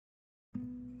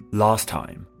last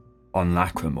time on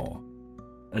Lachrymore.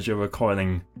 As you're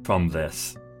recoiling from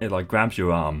this, it grabs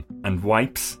your arm and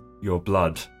wipes your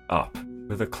blood up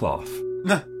with a cloth.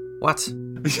 What?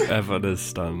 Everyone is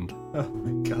stunned. Oh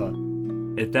my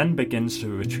god. It then begins to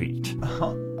retreat.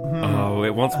 Oh,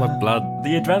 it wants my blood.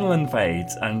 The adrenaline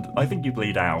fades, and I think you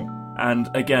bleed out. And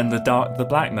again, the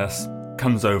blackness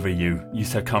comes over you. You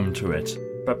succumb to it.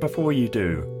 But before you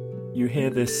do, you hear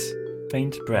this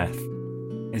faint breath.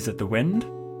 Is it the wind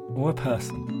or a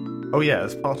person? Oh yeah,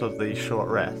 as part of the short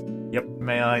rest. Yep.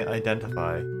 May I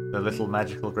identify the little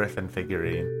magical griffin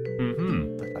figurine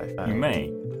that I found? You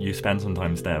may. You spend some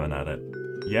time staring at it.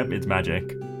 Yep, it's magic.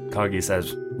 Kagi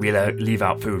says, we leave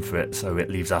out food for it, so it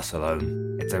leaves us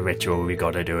alone. It's a ritual we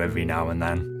gotta do every now and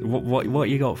then. What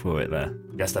you got for it there?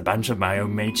 Just a bunch of my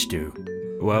own mage stew.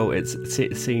 Well, it's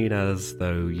seen as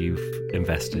though you've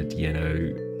invested,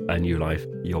 a new life,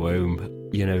 your own.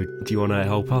 Do you want to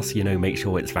help us? Make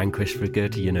sure it's vanquished for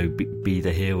good. Be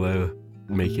the hero,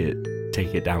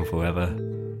 take it down forever.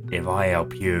 If I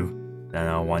help you, then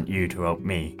I want you to help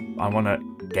me. I want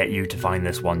to get you to find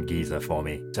this one geezer for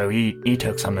me. So he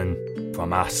took something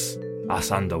from us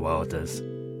underworlders,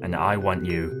 and I want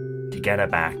you to get it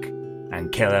back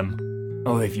and kill him.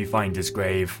 Or if you find his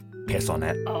grave, piss on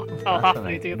it. I'll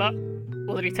happily do that.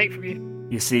 What did he take from you?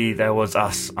 You see, there was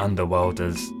us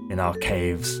underworlders in our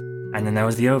caves, and then there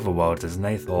was the overworlders, and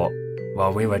they thought,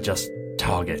 well, we were just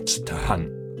targets to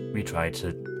hunt. We tried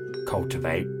to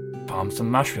cultivate, farm some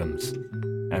mushrooms,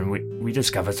 and we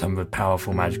discovered some with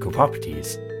powerful magical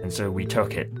properties, and so we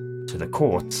took it to the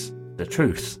courts, the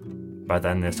truth. But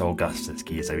then this Augustus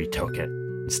geezer, he took it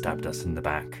and stabbed us in the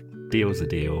back. Deal's a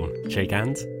deal. Shake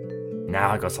hands?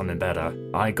 Now I got something better.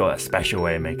 I got a special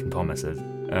way of making promises.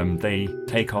 They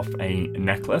take off a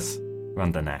necklace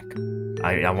around the neck.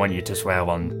 I want you to swear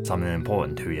on something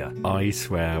important to you. I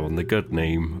swear on the good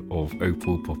name of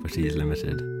Opal Properties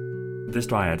Limited. This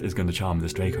dryad is going to charm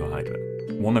this Draco Hydra.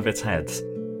 One of its heads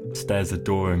stares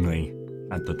adoringly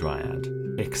at the dryad,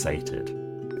 fixated.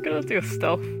 I'm gonna do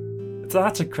stealth. So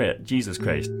that's a crit. Jesus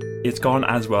Christ. It's gone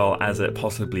as well as it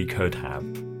possibly could have.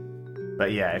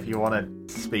 But yeah, if you want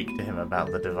to speak to him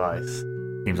about the device.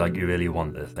 Seems like you really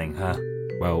want this thing, huh?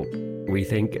 Well, we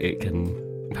think it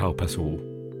can help us all,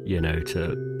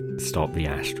 to stop the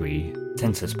ash tree.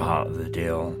 Since it's part of the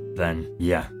deal, then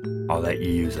yeah, I'll let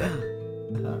you use it.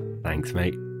 Thanks,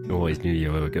 mate. Always knew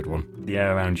you were a good one. The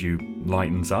air around you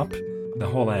lightens up, the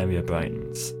whole area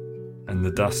brightens, and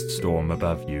the dust storm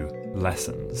above you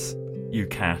lessens. You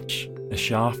catch a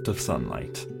shaft of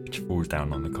sunlight which falls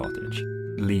down on the cottage.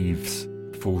 Leaves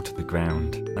fall to the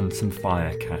ground, and some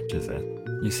fire catches it.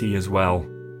 You see as well,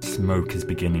 smoke is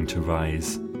beginning to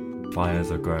rise.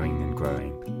 Fires are growing and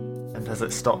growing. And has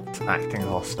it stopped acting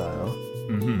hostile?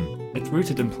 It's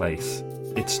rooted in place.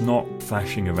 It's not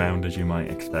flashing around as you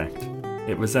might expect.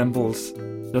 It resembles,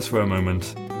 just for a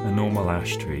moment, a normal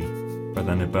ash tree, but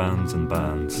then it burns and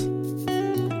burns.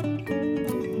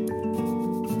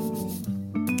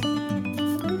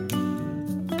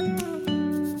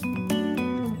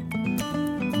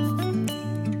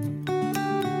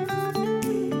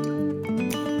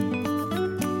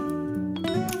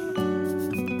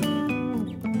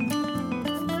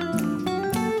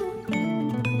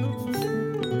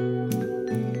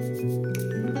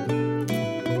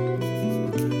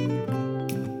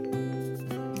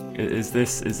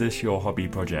 Is this your hobby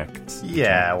project?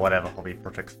 Yeah, whatever hobby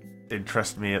projects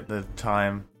interest me at the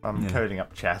time. I'm coding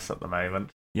up chess at the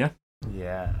moment. Yeah?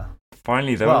 Yeah.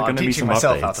 Finally, there are going to be some updates. I'm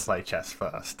teaching myself how to play chess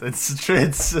first. It's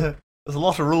there's a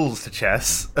lot of rules to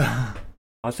chess.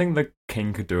 I think the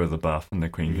king could do with a buff and the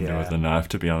queen could do with a nerf,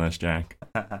 to be honest, Jack.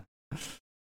 But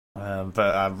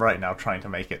I'm right now trying to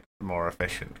make it more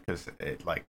efficient because it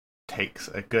takes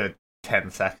a good 10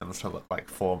 seconds to look like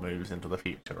 4 moves into the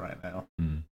future right now.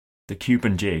 The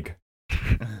Cuban jig.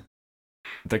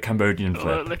 The Cambodian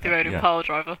flip. The Lithuanian power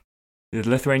driver. The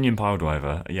Lithuanian power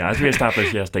driver, as we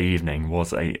established yesterday evening,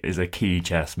 is a key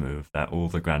chess move that all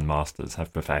the grandmasters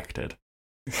have perfected.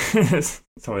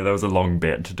 Sorry, there was a long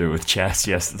bit to do with chess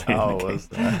yesterday. Oh, was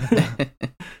there?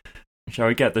 Shall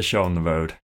we get the show on the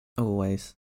road?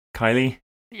 Always. Kylie?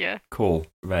 Yeah. Cool.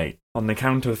 Right. On the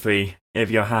count of 3,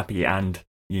 if you're happy and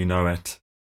you know it.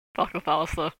 Fuck off,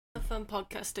 Alistair. Have fun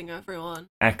podcasting, everyone.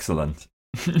 Excellent.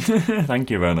 Thank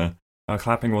you, Rona. Our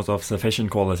clapping was of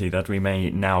sufficient quality that we may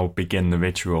now begin the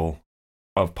ritual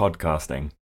of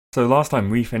podcasting. So last time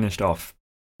we finished off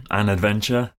an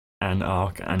adventure, an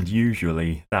arc, and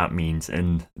usually that means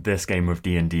in this game of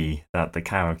D&D that the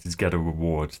characters get a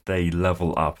reward. They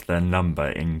level up, their number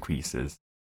increases.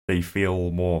 They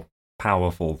feel more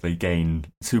powerful, they gain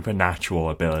supernatural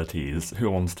abilities. Who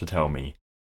wants to tell me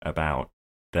about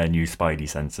their new spidey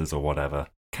senses or whatever?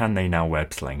 Can they now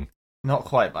web sling? Not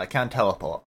quite, but I can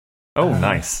teleport. Oh,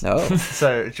 nice. No.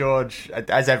 So George,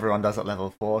 as everyone does at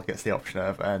level 4, gets the option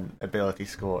of an ability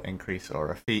score increase or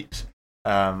a feat.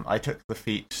 I took the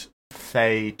feat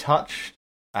Fey Touch,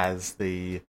 as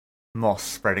the moss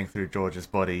spreading through George's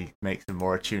body makes him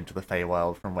more attuned to the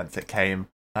Feywild from whence it came,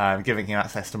 giving him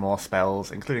access to more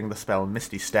spells, including the spell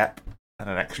Misty Step, and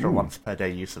an extra once per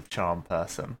day use of Charm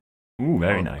Person. Ooh,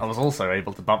 very nice. I was also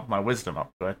able to bump my wisdom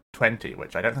up to a 20,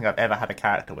 which I don't think I've ever had a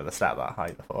character with a stat that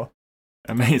high before.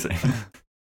 Amazing.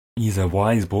 He's a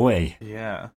wise boy.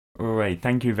 Yeah. All right,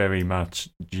 thank you very much,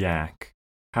 Jack.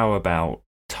 How about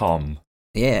Tom?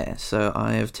 Yeah, so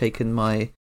I have taken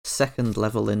my second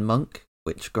level in Monk,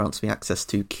 which grants me access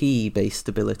to key-based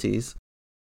abilities,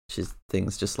 which is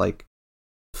things just like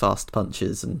fast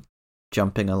punches and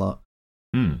jumping a lot.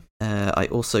 I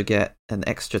also get an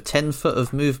extra 10 foot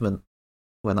of movement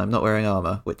when I'm not wearing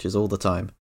armor, which is all the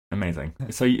time. Amazing.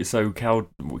 So Cal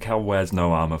wears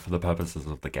no armor for the purposes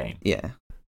of the game. Yeah.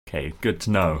 Okay, good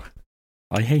to know.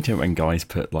 I hate it when guys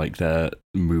put like their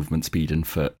movement speed and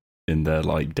foot in their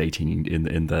like dating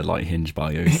in their like Hinge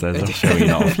bios. They're just showing it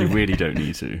off. You really don't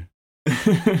need to.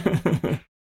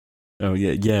 Oh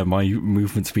yeah. My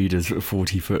movement speed is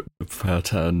 40 foot per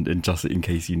turn, just in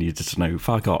case you needed to know.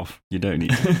 Fuck off. You don't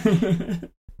need to.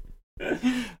 You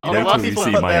know, Until you people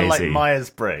see put my their like AC.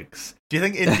 Myers-Briggs. Do you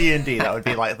think in D&D that would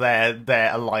be like their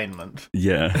alignment?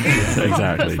 Yeah,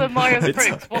 exactly. That's the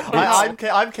Myers-Briggs. What the hell?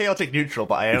 I'm chaotic neutral,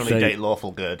 but I only date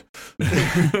lawful good.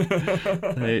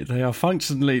 They are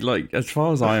functionally, like, as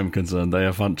far as I am concerned, they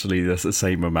are functionally the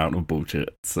same amount of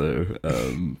bullshit. So,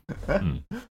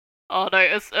 Oh no,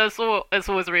 it's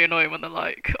always really annoying when they're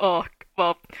like, oh,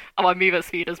 well, my movement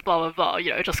speed is blah blah blah,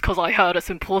 you know, just because I heard it's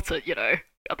important, you know.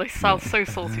 And they sound so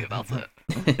salty about it.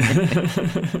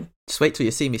 Just wait till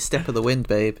you see me step of the wind,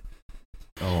 babe.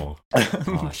 Oh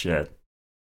shit.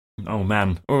 Oh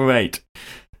man. All right.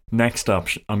 Next up,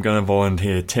 I'm going to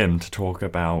volunteer Tim to talk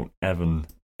about Evan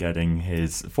getting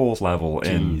his 4th level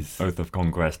in Oath of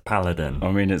Conquest Paladin.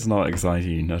 I mean, it's not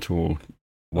exciting at all.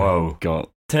 Whoa.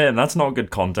 Tim, that's not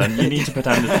good content. You need to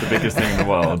pretend it's the biggest thing in the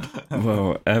world.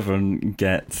 Well, Evan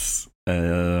gets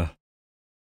a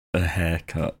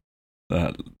haircut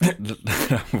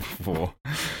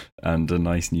and a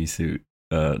nice new suit.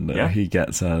 He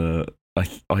gets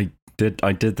I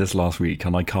did this last week,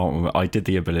 and I can't remember. I did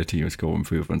the ability score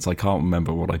improvements. I can't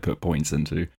remember what I put points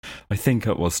into. I think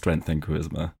it was strength and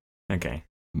charisma. Okay,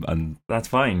 and that's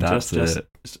fine. That's just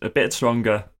a bit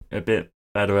stronger, a bit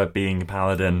better at being a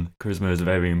paladin. Charisma is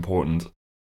very important.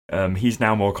 He's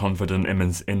now more confident in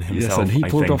himself. Yes, and he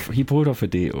pulled off a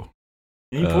deal.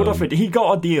 He pulled off it. He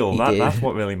got a deal. He did. That's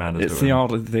what really matters. It's to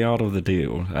him. the art of the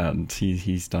deal, and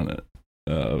he's done it.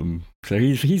 So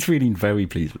he's feeling very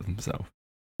pleased with himself.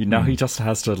 Now he just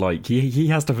has to he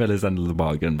has to fill his end of the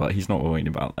bargain, but he's not worrying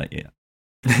about that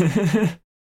yet.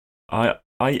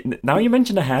 I now you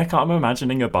mentioned a haircut, I'm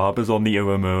imagining a barber's on the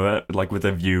Uemura, like with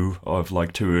a view of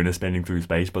like Taruna spinning through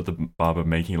space, but the barber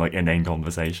making like inane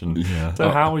conversation. Yeah. So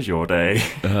how was your day?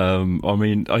 I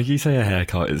mean, you say a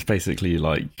haircut, it's basically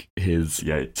like his.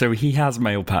 Yeah. So he has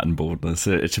male pattern baldness.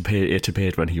 It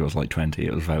appeared when he was like 20.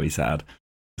 It was very sad.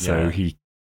 So he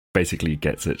basically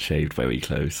gets it shaved very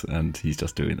close, and he's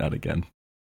just doing that again.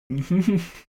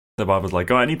 The barber's like,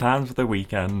 got any plans for the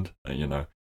weekend? You know,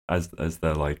 as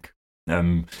they're like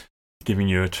giving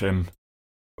you a trim.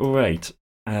 All right,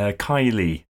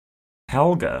 Kylie,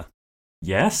 Helga,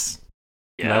 yes,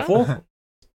 Yeah. level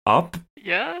up.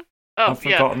 Yeah. Oh, I've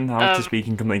forgotten yeah. how to speak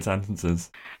in complete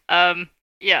sentences.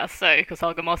 Yeah, so, because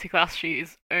Helga multiclass,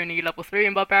 she's only level 3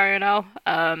 in Barbarian now,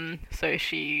 so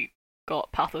she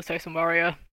got Path of Totem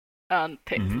Warrior, and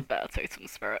picked the better Totem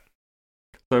Spirit.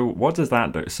 So what does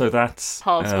that do? So that's...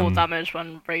 Halves all damage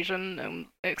when Raging,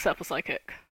 except for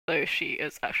Psychic, so she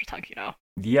is extra tanky now.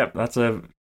 Yep, that's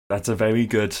a very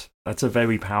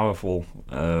powerful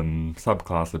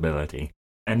subclass ability.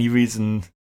 Any reason...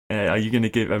 are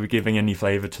we giving any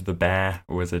flavour to the bear,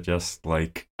 or is it just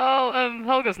like... Oh,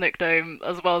 Helga's nickname,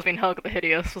 as well as being Helga the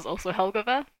Hideous, was also Helga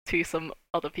Bear, to some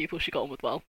other people she got on with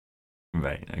well.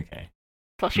 Right, okay.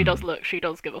 Plus she does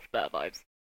give off bear vibes.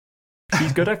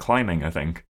 She's good at climbing, I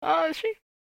think. Oh, is she?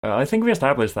 I think we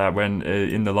established that when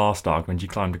in the last arc, when she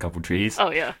climbed a couple trees. Oh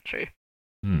yeah, true.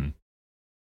 Wait,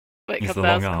 It's can the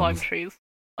bears long climb arms. trees?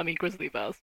 I mean grizzly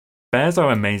bears. Bears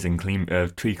are amazing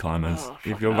tree climbers. Oh,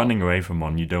 if fuck you're hell. running away from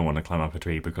one, you don't want to climb up a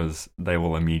tree because they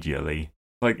will immediately...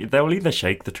 Like, they'll either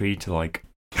shake the tree to, like,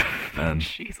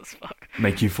 Jesus fuck.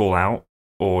 make you fall out,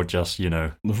 or just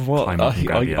Well, climb up and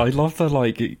grab you? I love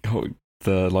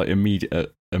the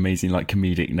immediate, amazing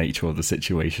comedic nature of the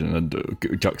situation, and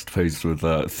juxtaposed with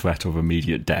the threat of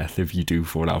immediate death if you do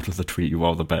fall out of the tree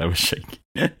while the bear is shaking.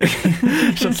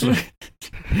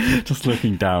 just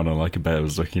looking down, and a bear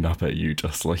was looking up at you,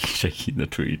 just shaking the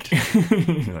tree.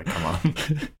 You're come on.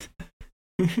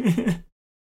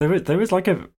 There was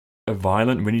a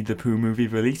violent Winnie the Pooh movie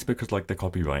released because the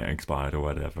copyright expired or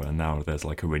whatever, and now there's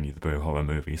a Winnie the Pooh horror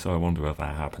movie, so I wonder if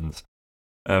that happens.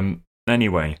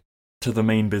 Anyway, to the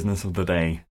main business of the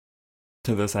day,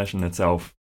 to the session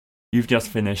itself. You've just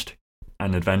finished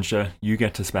an adventure. You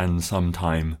get to spend some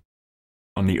time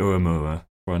on the Uemura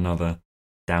for another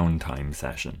downtime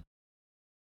session.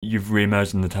 You've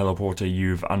re-emerged in the teleporter,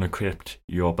 you've unequipped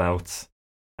your belts,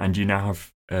 and you now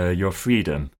have your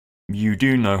freedom. You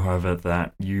do know, however,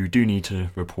 that you do need to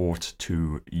report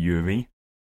to Yuri.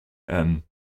 So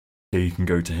you can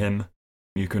go to him.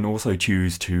 You can also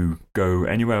choose to go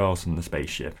anywhere else in the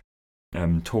spaceship.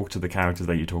 Talk to the characters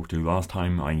that you talked to last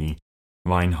time, i.e.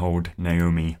 Reinhold,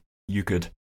 Naomi. You could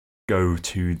go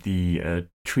to the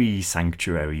tree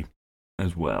sanctuary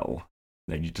as well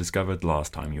that you discovered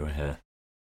last time you were here.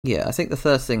 Yeah, I think the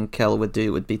first thing Kel would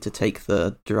do would be to take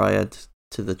the Dryad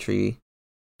to the tree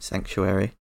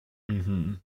sanctuary.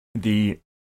 Mm-hmm. The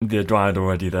Dryad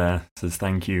already there says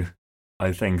thank you.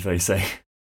 I think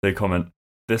they comment,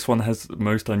 this one has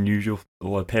most unusual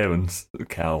appearance,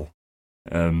 Kel.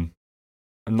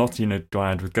 I'm not seen a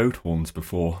Dryad with goat horns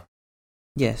before.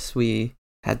 Yes, we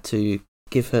had to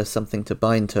give her something to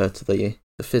bind her to the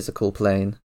physical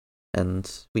plane,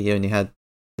 and we only had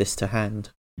this to hand.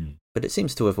 But it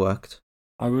seems to have worked.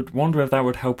 I would wonder if that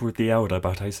would help with the Elder,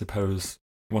 but I suppose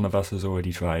one of us has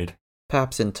already tried.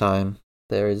 Perhaps in time.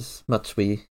 There is much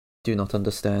we do not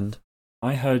understand.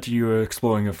 I heard you were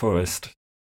exploring a forest.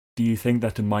 Do you think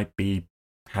that it might be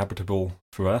habitable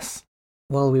for us?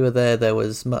 While we were there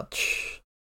was much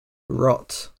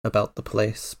rot about the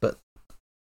place, but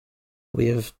we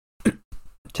have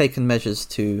taken measures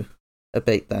to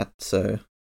abate that, so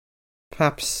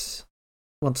perhaps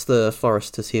once the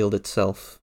forest has healed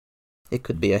itself, it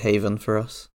could be a haven for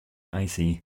us. I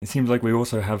see. It seems like we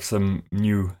also have some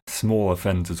new, smaller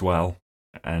friends as well,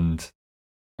 and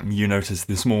you notice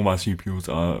the small marsupials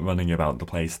are running about the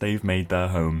place. They've made their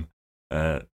home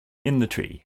in the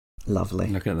tree. Lovely.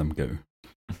 Look at them go.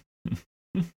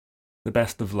 The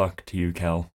best of luck to you,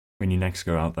 Kel, when you next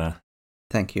go out there.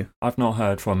 Thank you. I've not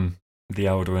heard from the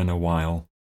Elder in a while.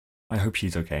 I hope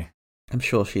she's okay. I'm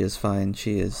sure she is fine.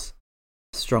 She is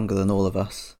stronger than all of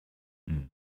us.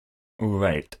 All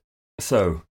right.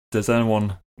 So, does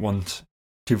anyone want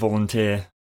to volunteer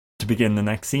to begin the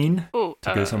next scene? Ooh,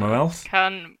 to go somewhere else?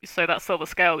 So that silver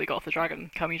scale we got off the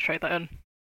dragon, can we trade that in?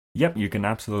 Yep, you can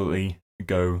absolutely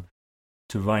go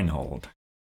to Reinhold.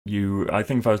 I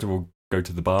think first of all, go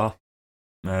to the bar.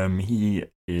 He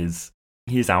is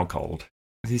out cold.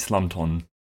 He's slumped on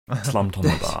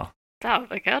the bar.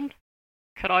 Damn, again?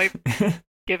 Can I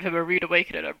give him a rude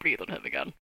awakening and breathe on him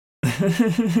again?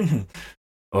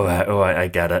 Alright, I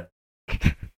get it.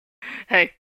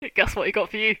 Hey, guess what he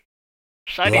got for you?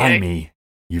 Shiny. Blimey,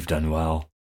 you've done well.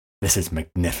 This is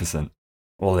magnificent.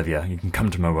 All of you can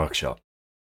come to my workshop.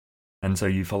 And so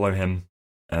you follow him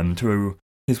to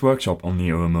his workshop on the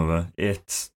Uemura.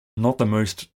 It's not the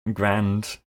most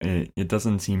grand. It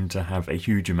doesn't seem to have a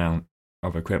huge amount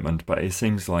of equipment, but it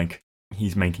seems like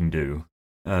he's making do.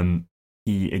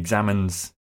 He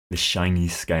examines the shiny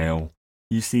scale.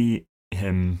 You see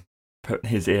him put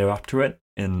his ear up to it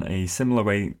in a similar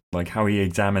way like how he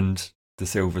examined the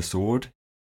silver sword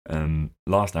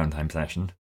last downtime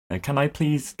session. Can I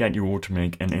please get you all to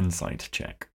make an insight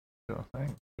check? Sure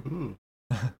thing. Ooh.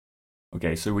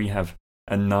 Okay, so we have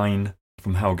a 9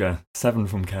 from Helga, 7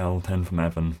 from Kel, 10 from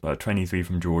Evan, but 23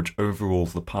 from George. Overall,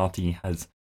 the party has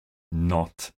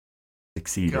not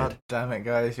succeeded. God damn it,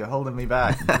 guys, you're holding me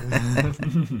back.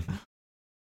 The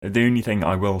only thing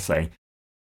I will say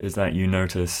is that you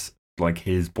notice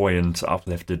his buoyant,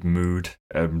 uplifted mood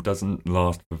doesn't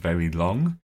last for very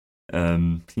long.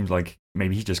 Seems like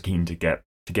maybe he's just keen to get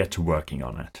to working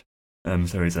on it.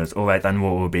 So he says, all right, then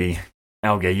what will be...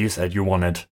 Helga, you said you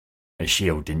wanted a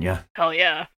shield, didn't you? Hell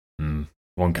yeah.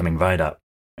 One coming right up.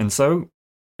 And so,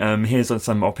 here's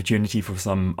some opportunity for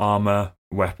some armor,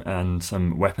 and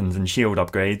some weapons and shield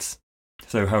upgrades.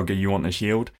 So, Helga, you want a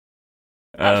shield?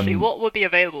 Actually, what would be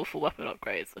available for weapon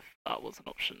upgrades if that was an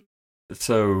option?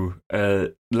 So,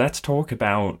 let's talk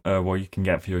about what you can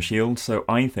get for your shield. So,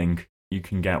 I think you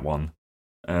can get one.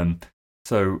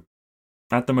 So,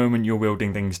 at the moment, you're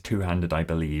wielding things two-handed, I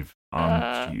believe,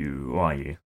 aren't you? Or are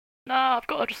you? Nah, I've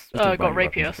got Just a got range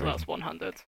rapier, weapon so that's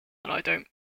one-handed, and I don't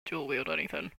dual wield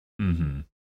anything. Mm-hmm.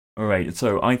 Alright,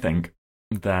 so I think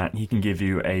that he can give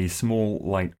you a small,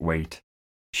 lightweight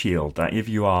shield that if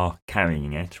you are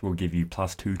carrying it will give you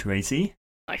 +2 to AC.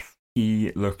 Nice.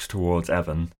 He looks towards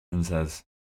Evan and says,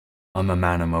 I'm a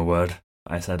man of my word.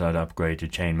 I said I'd upgrade your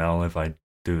chainmail if I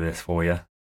do this for you.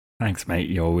 Thanks, mate.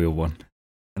 You're a real one.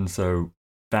 And so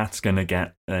that's going to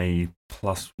get a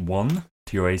 +1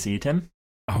 to your AC, Tim.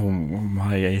 Oh,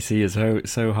 my AC is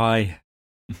so high.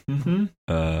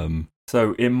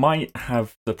 So it might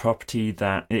have the property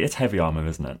that... It's heavy armor,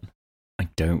 isn't it? I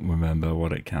don't remember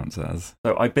what it counts as.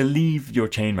 So I believe your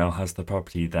chainmail has the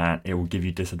property that it will give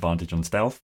you disadvantage on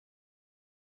stealth.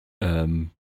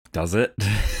 Does it?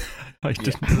 I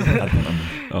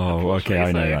didn't. Oh, okay,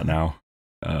 I know that now.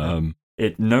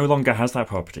 It no longer has that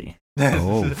property.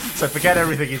 Oh. So forget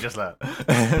everything you just learned.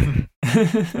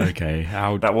 Okay,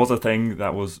 how... That was a thing,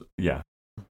 that was... Yeah.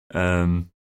 But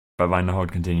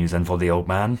Reinhold continues, and for the old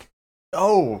man...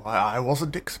 Oh, I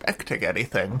wasn't expecting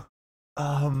anything.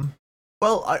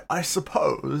 Well, I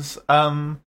suppose.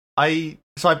 I've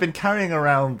been carrying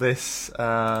around this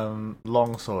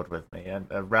longsword with me, and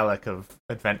a relic of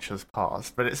adventures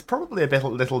past, but it's probably a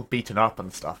little beaten up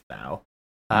and stuff now.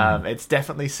 It's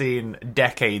definitely seen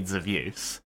decades of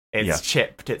use. It's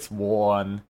chipped, it's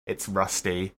worn, it's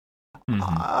rusty. Mm-hmm.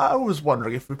 I was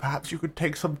wondering if perhaps you could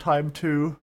take some time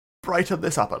to brighten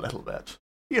this up a little bit.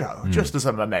 Just as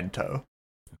a memento.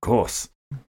 Of course.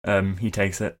 He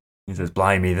takes it. He says,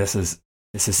 blimey, this has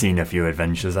seen a few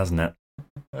adventures, hasn't it?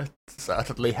 It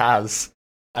certainly has.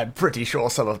 I'm pretty sure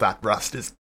some of that rust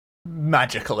is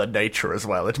magical in nature as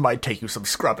well. It might take you some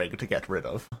scrubbing to get rid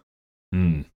of.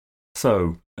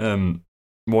 So,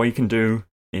 what you can do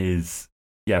is,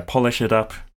 polish it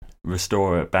up,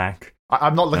 restore it back.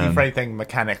 I'm not looking for anything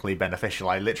mechanically beneficial.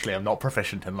 I literally am not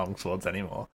proficient in longswords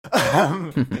anymore.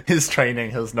 His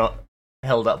training has not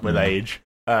held up with age,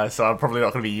 so I'm probably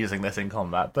not going to be using this in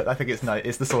combat, but I think it's nice.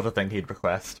 It's the sort of thing he'd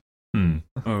request.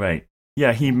 Alright.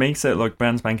 Yeah, he makes it look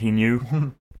brand spanking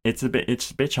new. It's a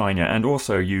bit shinier, and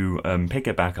also you pick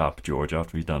it back up, George,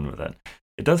 after he's done with it.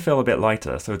 It does feel a bit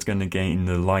lighter, so it's going to gain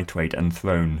the lightweight and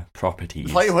thrown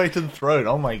properties. Lightweight and thrown,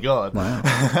 oh my god. Wow.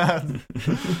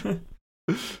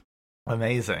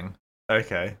 Amazing.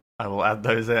 Okay, I will add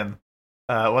those in.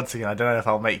 Once again, I don't know if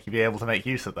I'll be able to make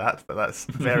use of that, but that's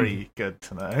very good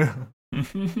to know.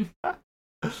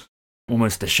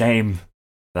 Almost a shame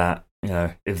that,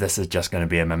 if this is just going to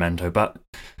be a memento, but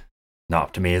not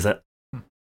up to me, is it?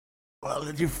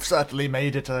 Well, you've certainly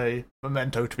made it a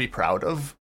memento to be proud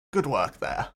of. Good work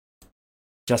there.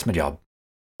 Just my job.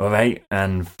 Alright,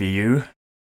 and for you?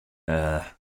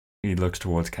 He looks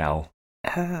towards Cal.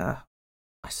 I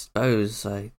suppose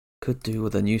I could do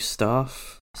with a new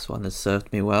staff. This one has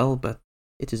served me well, but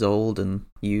it is old and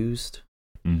used.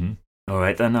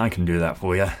 Alright, then I can do that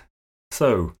for you.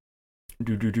 So,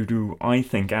 I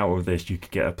think out of this you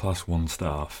could get a +1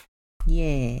 staff.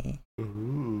 Yeah.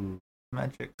 Ooh,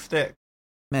 magic stick.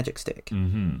 Magic stick.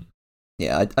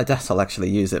 Yeah, I doubt I'll actually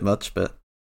use it much, but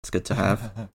it's good to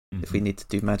have. If we need to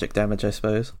do magic damage, I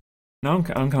suppose. Now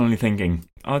I'm currently thinking,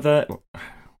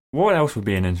 what else would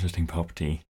be an interesting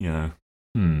property, But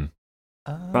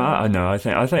I know, I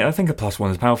think a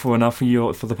 +1 is powerful enough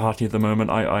for the party at the moment.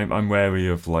 I'm wary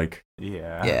of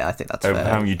Yeah, I think that's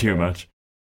overpowering fair. you too much.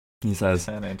 He says,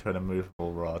 Turn it into an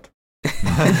immovable rod.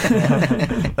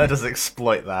 Let us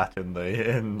exploit that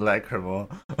in Lachrymore.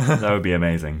 that would be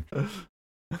amazing.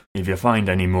 If you find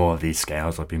any more of these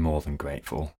scales, I'd be more than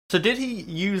grateful. So did he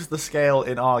use the scale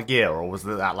in our gear, or was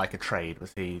that like a trade?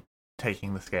 Was he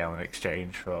taking the scale in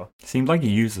exchange for... Seemed like he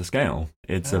used the scale.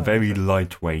 It's a very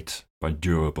lightweight but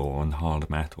durable and hard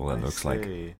metal, it looks like.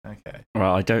 Okay.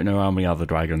 Well, I don't know how many other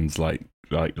dragons like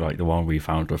the one we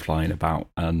found were flying about,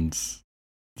 and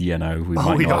we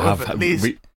might not have at least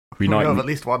we know of at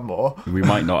least one more. We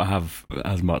might not have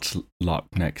as much luck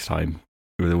next time.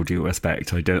 With all due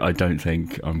respect, I don't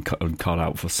think I'm cut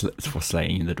out for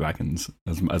slaying the dragons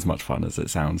as much fun as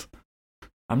it sounds.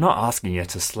 I'm not asking you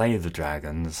to slay the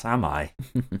dragons, am I?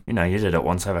 You did it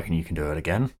once, I reckon you can do it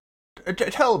again.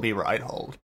 Tell me,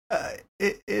 Reinhold,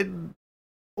 in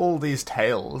all these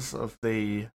tales of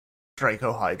the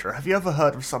Draco Hydra, have you ever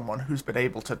heard of someone who's been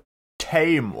able to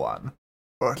tame one?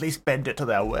 Or at least bend it to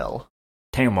their will?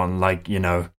 Tame one like,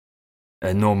 a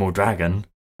normal dragon.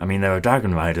 I mean, there were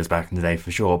dragon riders back in the day for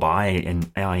sure, but I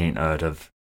ain't heard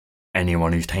of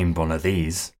anyone who's tamed one of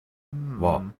these.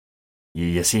 What?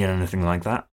 You seen anything like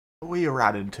that? We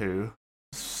ran into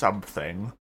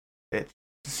something. It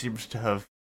seems to have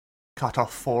cut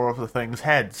off 4 of the thing's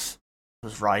heads. It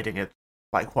was riding it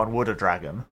like one would a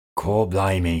dragon. Core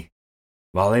blimey.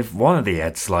 Well, if one of the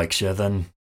heads likes you,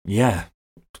 then yeah.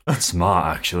 That's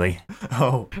smart, actually.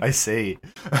 Oh, I see.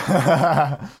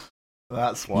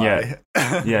 That's why.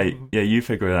 Yeah, you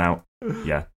figure it out.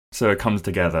 Yeah. So it comes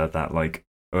together that, like,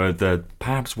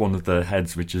 perhaps one of the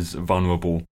heads which is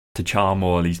vulnerable to charm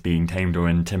or at least being tamed or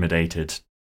intimidated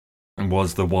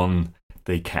was the one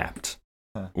they kept.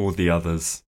 All the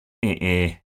others,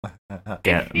 get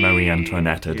Marie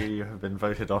Antoinetted. You have been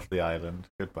voted off the island.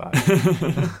 Goodbye.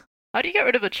 How do you get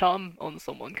rid of a charm on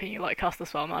someone? Can you, like, cast a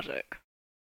spell magic?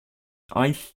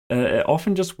 It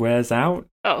often just wears out.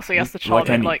 Oh, so he has to charm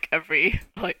it, like, every,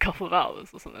 like, couple of hours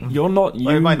or something. You're not...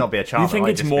 Well, it might not be a charm. You think it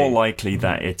might it's just more be... likely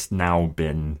that it's now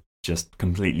been just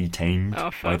completely tamed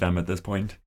by them at this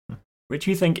point. Which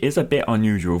you think is a bit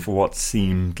unusual for what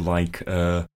seemed like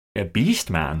a beast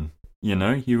man. You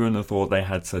know, you wouldn't have thought they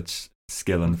had such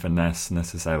skill and finesse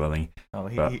necessarily. Oh,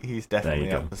 he's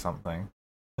definitely up for something.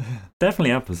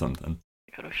 Definitely up for something.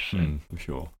 Kind of shit. For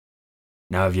sure.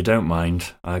 Now, if you don't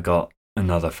mind, I got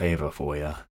another favour for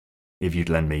you. If you'd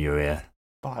lend me your ear.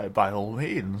 By all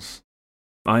means.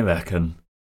 I reckon.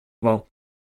 Well,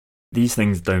 these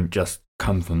things don't just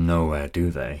come from nowhere,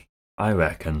 do they? I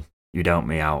reckon you'd help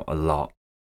me out a lot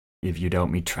if you'd help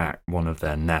me track one of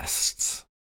their nests.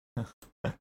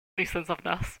 These things have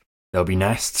nests. There'll be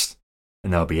nests,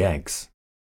 and there'll be eggs.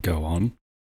 Go on.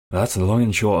 Well, that's the long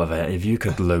and short of it. If you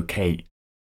could locate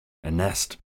a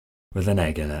nest with an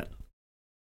egg in it,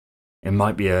 it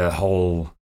might be a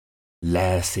whole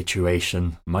lair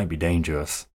situation, might be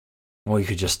dangerous. Or you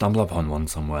could just stumble upon one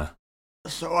somewhere.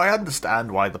 So I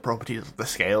understand why the properties of the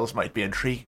scales might be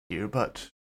intriguing to you, but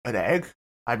an egg?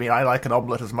 I mean, I like an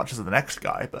omelette as much as the next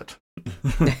guy, but...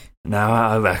 Now,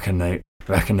 I reckon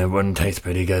it wouldn't taste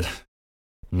pretty good.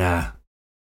 Nah,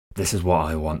 this is what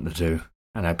I want to do,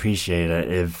 and I appreciate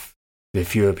it if the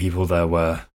fewer people there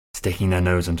were sticking their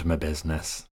nose into my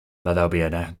business. But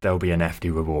there'll be an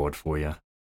hefty reward for you.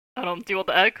 Do you want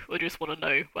the egg, or do you just want to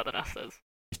know where the nest is?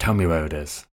 Just tell me where it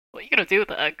is. What are you gonna do with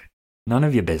the egg? None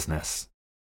of your business.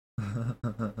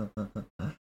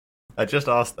 I just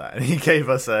asked that, and he gave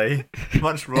us a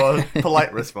much more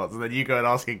polite response, and then you go and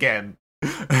ask again.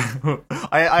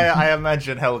 I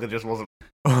imagine Helga just wasn't...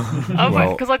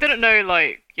 Because I didn't know,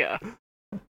 like, yeah.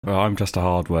 Well, I'm just a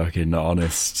hard-working,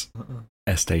 honest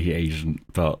estate agent,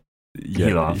 but yeah,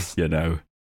 He laughs. You know,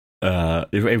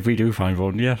 if we do find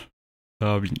one, yeah,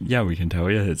 we can tell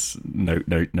you it's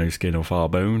no skin off our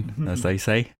bone, as they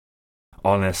say.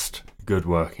 Honest, good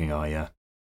working, are you?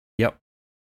 Yep.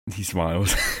 He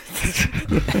smiles.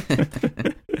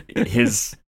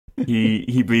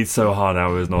 He breathes so hard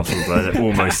out of his nostrils that it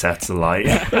almost sets alight.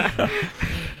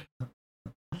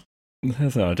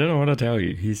 So I don't know what to tell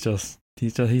you. He's just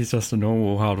a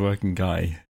normal, hard-working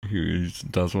guy who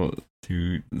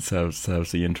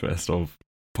serves the interest of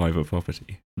private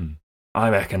property. I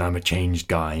reckon I'm a changed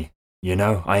guy. You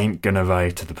know, I ain't gonna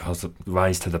rise to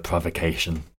the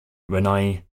provocation. When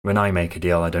I make a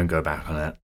deal, I don't go back on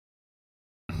it.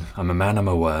 I'm a man of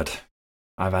my word.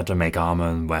 I've had to make armor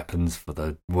and weapons for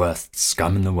the worst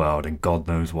scum in the world, and God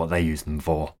knows what they use them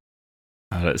for.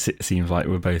 It seems like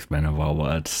we're both men of our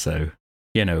words, so,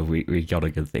 you know, we got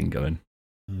a good thing going.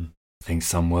 I think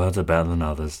some words are better than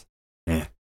others. Yeah.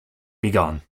 Be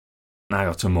gone. I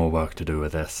got some more work to do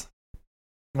with this.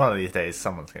 One of these days,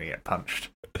 someone's going to get punched.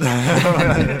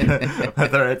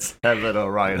 Whether it's Evan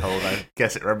or Reinhold, I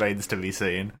guess it remains to be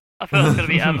seen. I feel it's going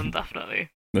to be Evan, definitely.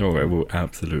 Oh, it will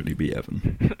absolutely be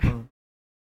Evan.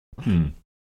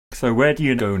 So where do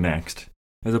you go next?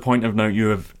 As a point of note, you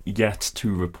have yet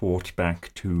to report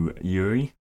back to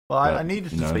Yuri. Well, I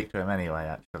needed to speak to him anyway,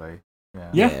 actually.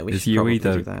 Yeah, we is should Yuri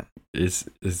probably do that. Is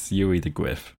Yuri the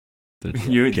Griff? The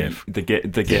GIF. The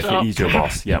GIF, Stop. he's your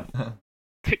boss, yep.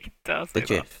 The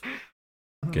GIF.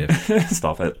 GIF.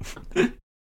 Stop it.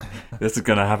 This is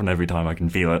going to happen every time, I can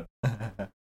feel it.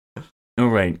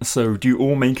 Alright, so do you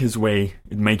all make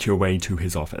your way to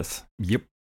his office? Yep.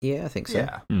 Yeah, I think so.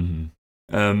 Yeah.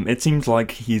 It seems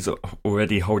like he's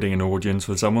already holding an audience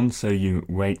with someone, so you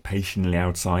wait patiently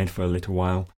outside for a little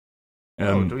while.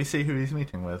 Do we see who he's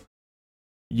meeting with?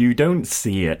 You don't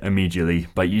see it immediately,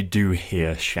 but you do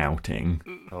hear shouting.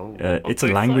 Oh. It's a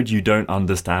language you don't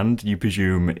understand. You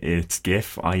presume it's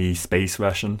GIF, i.e. Space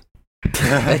Russian.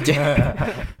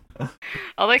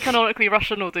 Are they canonically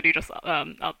Russian, or did you just add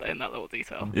that in that little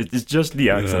detail? It's just the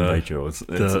accent they chose.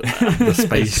 The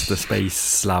space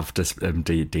Slav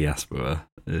diaspora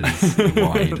is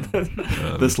wide.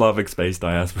 The Slavic space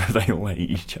diaspora, they all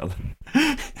hate each other.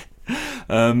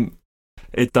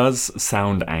 It does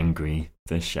sound angry,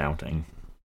 this shouting.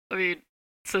 I mean,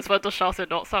 since when does shouting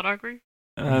not sound angry?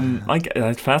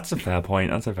 That's a fair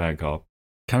point. That's a fair call.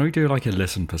 Can we do like a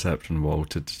listen perception roll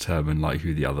to determine like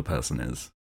who the other person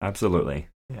is? Absolutely.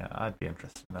 Yeah, I'd be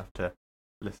interested enough to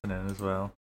listen in as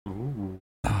well. Ooh.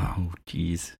 Oh,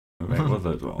 jeez. Okay, what are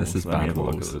those rolls? This is Let me bad have a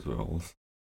look at rolls. those rolls.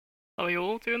 Are we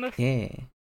all doing this? Yeah.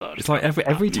 Oh, It's like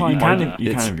every time You can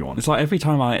if you want. It's like every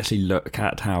time I actually look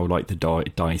at how like the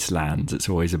dice lands, it's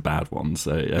always a bad one.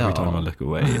 So every time I look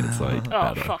away, it's like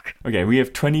Oh, better. fuck. Okay, we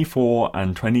have 24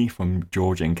 and 20 from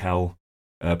George and Kel,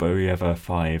 but we have a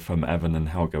 5 from Evan and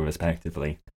Helga,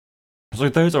 respectively. So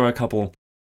those are a couple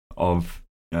of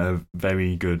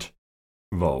very good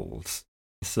rolls.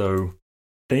 So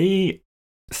they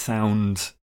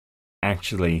sound,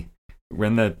 actually,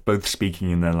 when they're both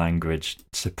speaking in their language,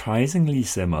 surprisingly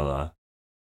similar.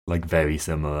 Like, very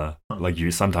similar. Like,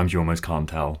 sometimes you almost can't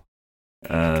tell.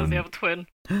 Does he have a twin?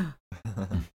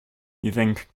 You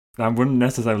think that wouldn't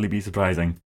necessarily be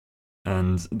surprising.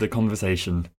 And the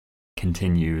conversation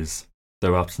continues.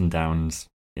 There are ups and downs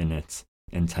in its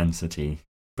intensity,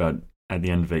 but at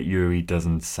the end of it, Yuri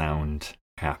doesn't sound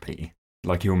happy.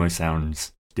 Like he almost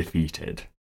sounds defeated.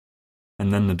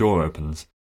 And then the door opens,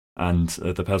 and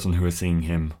the person who is seeing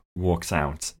him walks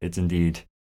out. It's indeed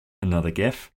another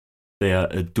GIF. They are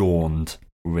adorned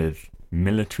with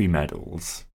military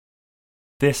medals.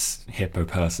 This hippo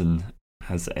person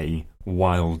has a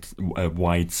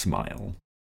wide smile.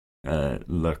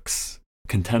 Looks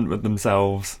content with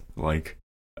themselves, like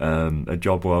a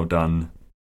job well done.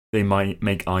 They might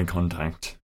make eye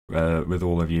contact with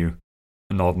all of you,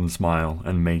 nod and smile,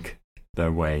 and make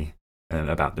their way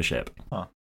about the ship.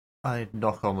 I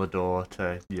knock on the door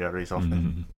to Yuri's office.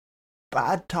 Mhm.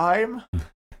 Bad time?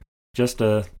 Just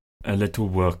a little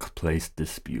workplace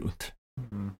dispute.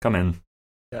 Mhm. Come in.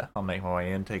 Yeah, I'll make my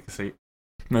way in, take a seat.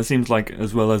 It seems like,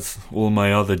 as well as all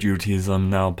my other duties, I'm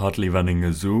now partly running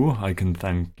a zoo. I can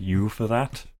thank you for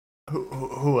that.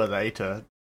 Who are they to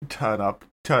turn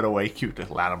away cute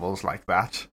little animals like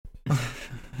that?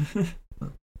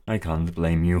 I can't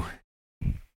blame you.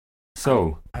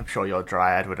 So, I'm sure your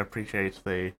dryad would appreciate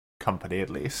the company at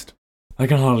least. I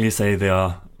can hardly say they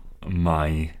are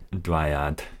my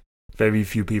dryad. Very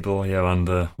few people here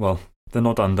they're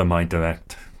not under my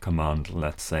direct command,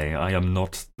 let's say. I am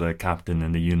not the captain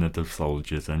in the unit of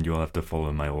soldiers, and you'll have to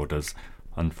follow my orders,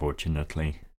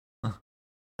 unfortunately.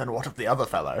 Then what of the other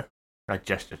fellow? I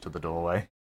gesture to the doorway.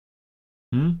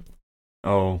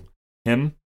 Oh,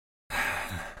 him?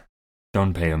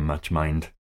 Don't pay him much mind.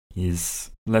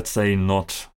 He's, let's say,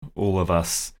 not all of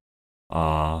us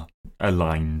are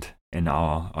aligned in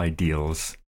our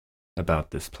ideals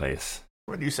about this place.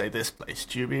 When you say this place,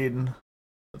 do you mean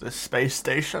the space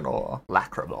station or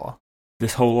Lachrymore?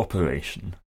 This whole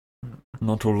operation.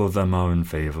 Not all of them are in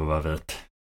favour of it.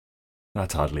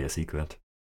 That's hardly a secret.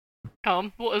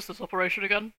 What is this operation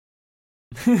again?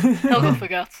 Helga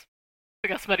forgets.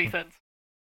 Forgets many things.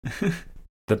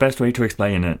 The best way to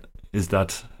explain it is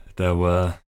that there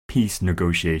were peace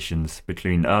negotiations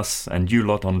between us and you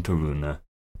lot on Taruna.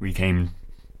 We came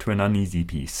to an uneasy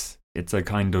peace. It's a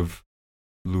kind of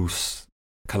loose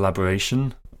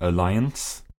collaboration,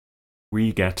 alliance.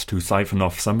 We get to siphon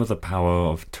off some of the power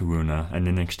of Taruna, and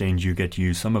in exchange you get to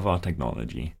use some of our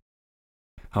technology.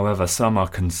 However, some are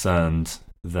concerned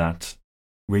that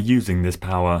we're using this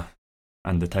power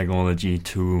and the technology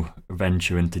to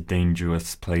venture into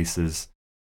dangerous places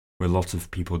where lots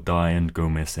of people die and go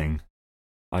missing.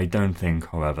 I don't think,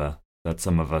 however, that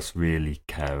some of us really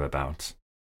care about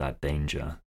that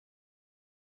danger.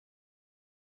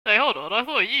 Hey, hold on, I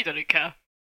thought you didn't care.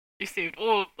 You seemed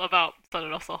all about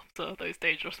sending us off to those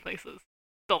dangerous places.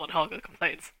 Not when Helga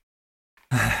complains.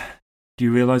 Do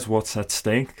you realize what's at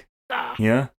stake? Ah,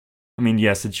 Yeah? I mean,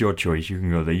 yes, it's your choice. You can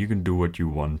go there. You can do what you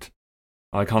want.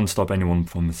 I can't stop anyone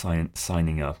from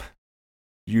signing up.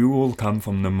 You all come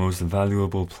from the most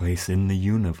valuable place in the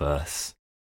universe.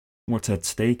 What's at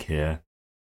stake here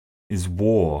is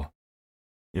war.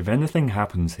 If anything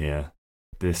happens here,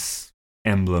 this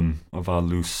emblem of our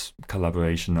loose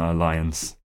collaboration, our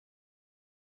alliance,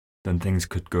 then things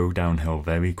could go downhill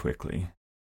very quickly.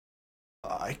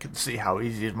 I can see how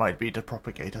easy it might be to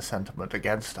propagate a sentiment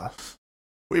against us.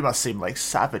 We must seem like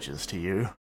savages to you,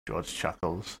 George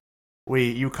chuckles.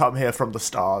 You come here from the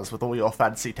stars with all your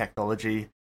fancy technology,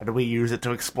 and we use it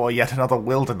to explore yet another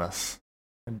wilderness,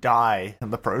 and die in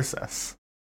the process.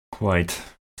 Quite.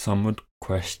 Some would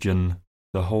question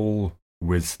the whole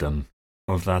wisdom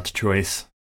of that choice.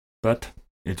 But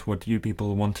it's what you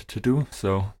people wanted to do,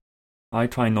 so I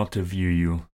try not to view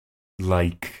you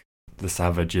like the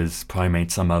savages,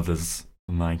 primates, some others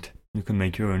might. You can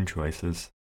make your own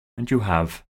choices. And you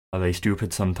have. Are they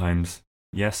stupid sometimes?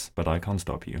 Yes, but I can't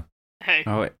stop you. Hey,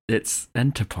 Oh, it's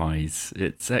enterprise,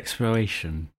 it's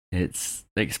exploration, it's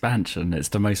expansion. It's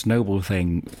the most noble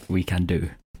thing we can do.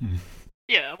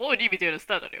 yeah, what would you be doing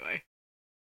instead anyway?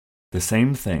 The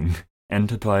same thing.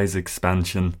 Enterprise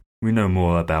expansion. We know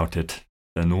more about it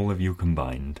than all of you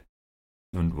combined.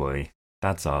 Don't worry,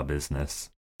 that's our business.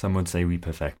 Some would say we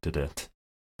perfected it.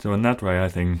 So in that way, I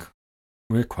think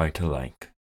we're quite alike.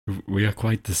 We are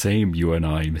quite the same, you and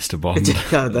I, Mr. Bond.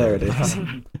 Yeah, there it is.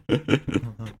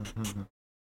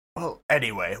 Well,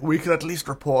 anyway, we can at least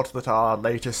report that our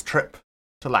latest trip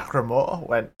to Lachrymore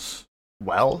went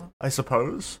well, I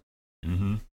suppose.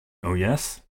 Mm-hmm. Oh,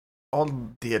 yes?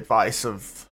 On the advice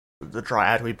of the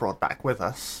Dryad we brought back with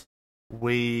us,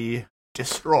 we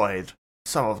destroyed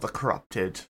some of the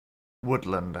corrupted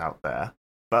woodland out there,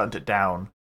 burnt it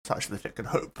down such that it can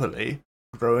hopefully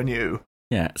grow anew.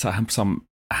 Yeah, so I have some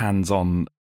hands-on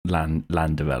land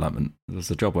development. It was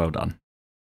a job well done.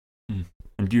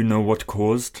 And do you know what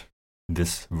caused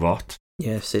this rot?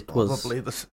 Yes, it was Probably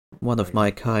the one of my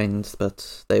kind,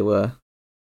 but they were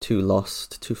too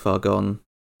lost, too far gone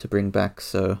to bring back,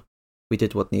 so we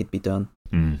did what need be done.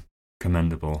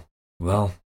 Commendable.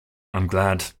 Well, I'm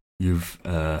glad you've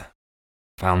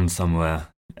found somewhere,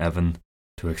 Evan,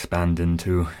 to expand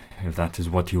into, if that is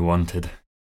what you wanted.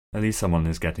 At least someone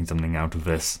is getting something out of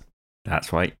this.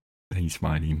 That's right. He's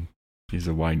smiling. He's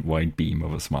a wide beam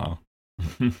of a smile.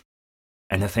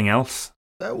 Anything else?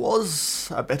 There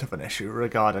was a bit of an issue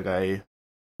regarding a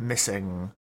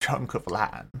missing chunk of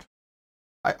land.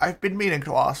 I've been meaning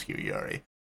to ask you, Yuri,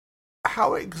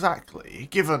 how exactly,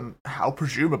 given how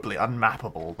presumably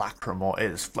unmappable Lachrymore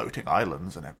is, floating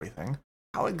islands and everything,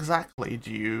 how exactly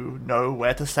do you know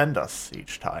where to send us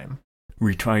each time?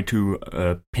 We try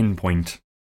to pinpoint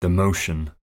the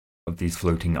motion of these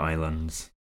floating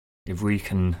islands. If we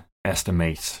can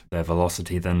estimate their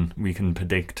velocity, then we can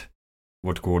predict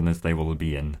what coordinates they will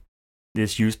be in.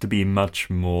 This used to be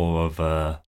much more of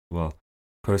a,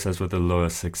 process with a lower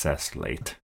success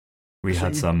rate. We So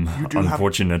had you some do have-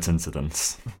 unfortunate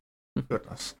incidents.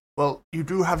 Goodness. Well, you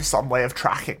do have some way of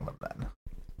tracking them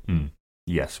then.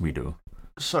 Yes, we do.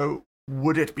 So,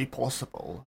 would it be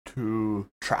possible to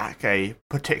track a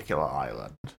particular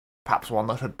island? Perhaps one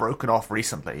that had broken off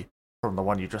recently from the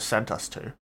one you just sent us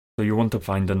to? So you want to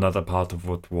find another part of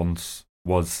what once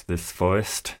was this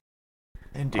forest?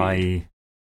 Indeed.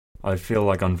 I feel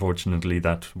like, unfortunately,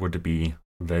 that would be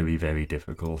very, very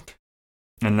difficult.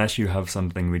 Unless you have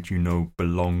something which you know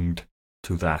belonged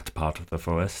to that part of the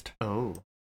forest. Oh.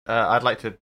 I'd like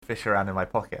to fish around in my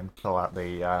pocket and pull out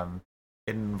the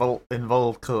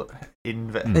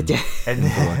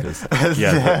Involucrous.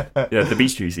 yeah, Yeah, the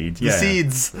beech tree seeds. the Yeah.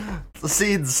 seeds. The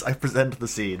seeds. I present the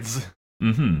seeds.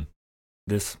 Mm-hmm.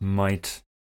 This might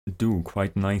do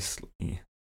quite nicely.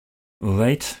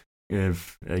 Right,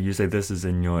 if you say this is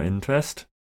in your interest.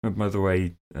 By the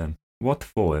way, what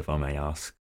for, if I may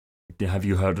ask? Have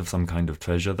you heard of some kind of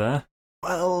treasure there?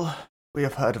 Well, we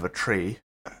have heard of a tree.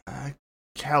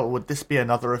 Kel, would this be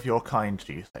another of your kind,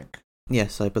 do you think?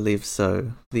 Yes, I believe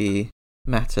so. The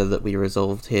matter that we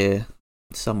resolved here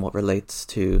somewhat relates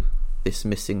to this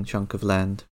missing chunk of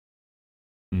land.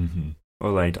 Mm-hmm.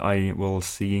 All right, I will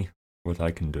see what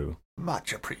I can do.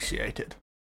 Much appreciated.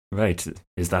 Right,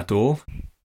 is that all?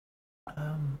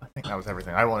 I think that was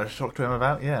everything I wanted to talk to him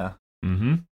about, yeah.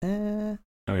 Mm-hmm.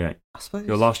 Okay. I suppose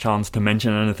Your last chance to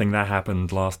mention anything that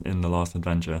happened in the last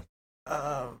adventure.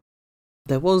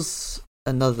 there was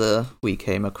another we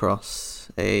came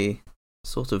across, a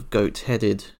sort of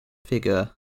goat-headed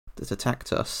figure that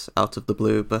attacked us out of the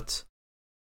blue, but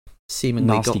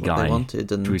seemingly Nasty got what guy. they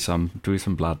wanted, and Drew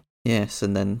some blood. yes,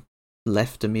 and then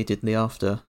left immediately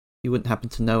after. You wouldn't happen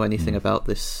to know anything about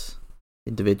this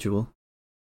individual?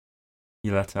 He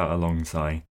let out a long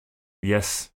sigh.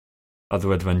 Yes,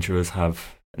 other adventurers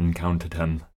have encountered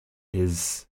him.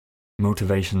 His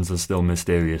motivations are still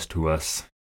mysterious to us.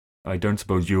 I don't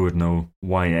suppose you would know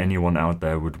why anyone out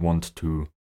there would want to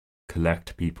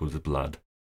collect people's blood.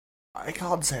 I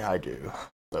can't say I do,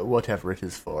 though whatever it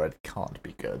is for, it can't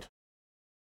be good.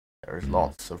 There is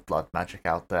lots of blood magic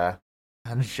out there,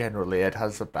 and generally it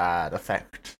has a bad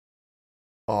effect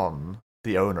on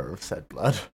the owner of said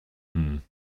blood.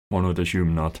 One would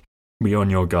assume not. Be on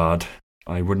your guard.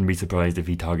 I wouldn't be surprised if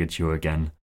he targets you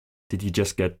again. Did he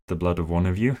just get the blood of one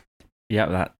of you? Yeah,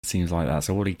 that seems like that's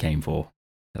all he came for.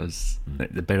 That was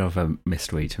a bit of a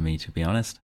mystery to me, to be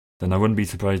honest. Then I wouldn't be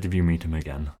surprised if you meet him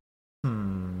again.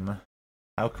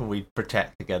 How can we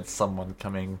protect against someone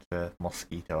coming to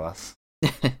mosquito us?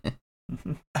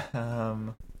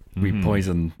 We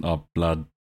poison our blood.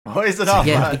 Poison our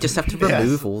Yeah, blood. we just have to Yes.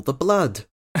 remove all the blood.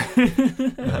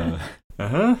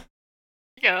 Uh-huh.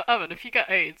 Yeah, Evan, if you get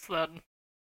AIDS, then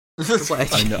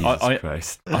I know. Jesus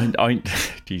Christ.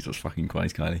 Jesus fucking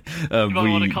Christ, Kylie. might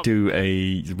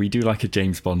wanna We do like a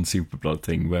James Bond super blood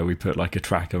thing where we put like a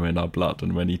tracker in our blood,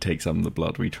 and when he takes some of the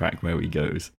blood, we track where he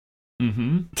goes.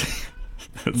 Mm-hmm.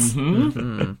 That's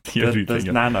Mhm. the only There's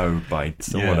thing.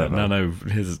 nanobites or Yeah, whatever.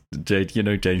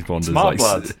 James Bond Smart is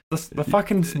blood. like The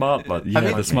fucking smart blood. yeah,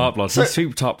 mean, the smart blood. so- He's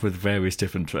souped up with various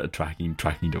different tracking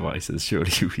devices.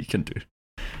 Surely we can do.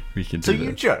 So you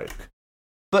that. joke,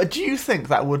 but do you think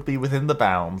that would be within the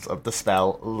bounds of the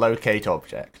spell locate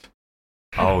object?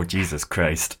 Oh, Jesus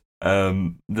Christ.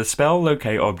 The spell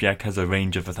locate object has a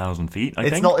range of 1,000 feet, I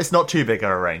think. It's not too big of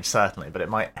a range, certainly, but it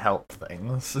might help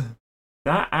things.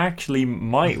 That actually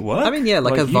might work. I mean, yeah,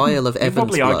 like a vial of you Evan's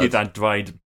probably argue blood. that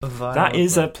dried. That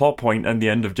is a plot point at the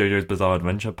end of JoJo's Bizarre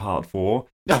Adventure Part 4.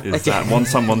 Is that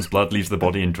once someone's blood leaves the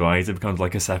body and dries, it becomes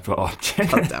like a separate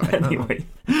object. Oh, damn it. Anyway.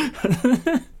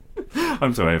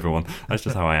 I'm sorry, everyone. That's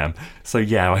just how I am. So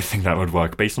yeah, I think that would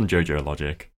work based on JoJo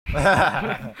logic.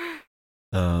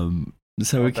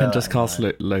 So we can just bear cast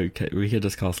that locate. We can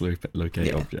just cast locate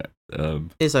Yeah. object.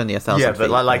 Is only 1,000 yeah, feet. but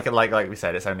like we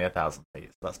said, it's only 1,000 feet.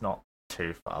 So that's not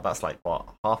too far. That's like what,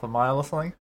 half a mile or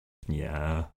something?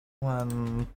 Yeah.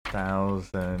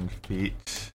 1,000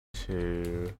 feet,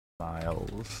 2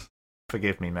 miles.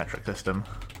 Forgive me, metric system.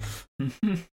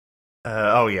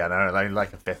 Oh yeah, no,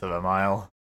 like a fifth of a mile.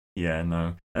 Yeah,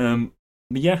 no.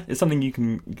 But yeah, it's something you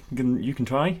can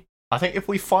try. I think if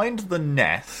we find the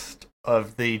nest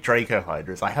of the Draco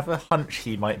Hydras, I have a hunch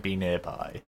he might be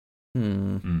nearby.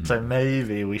 Hmm. So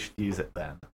maybe we should use it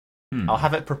then. I'll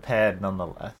have it prepared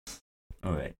nonetheless.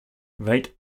 Alright.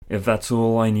 Right. If that's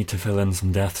all, I need to fill in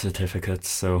some death certificates,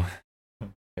 so...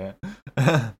 Yeah.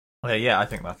 Well, yeah, I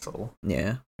think that's all.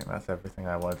 Yeah. I think that's everything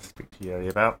I wanted to speak to Yuri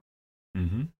about.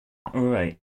 Mm-hmm.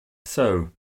 Alright. So,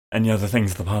 any other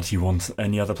things the party wants?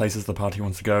 Any other places the party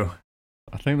wants to go?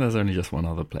 I think there's only just one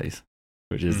other place,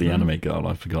 which is the Mhm. anime girl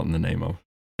I've forgotten the name of.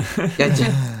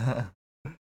 Yeah,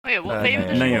 Oh yeah, what favour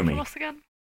does she want Naomi. from us again?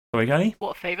 Sorry, Kelly?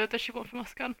 What favour does she want from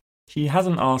us again? She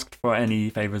hasn't asked for any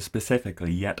favours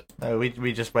specifically yet. No,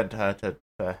 we just went to her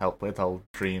to help with old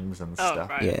dreams and Oh, stuff.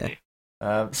 right. Yeah.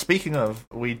 I see. Speaking of,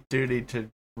 we do need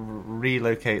to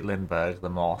relocate Lindbergh, the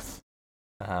moth,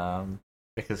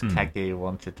 because Kagi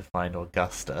wanted to find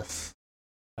Augustus,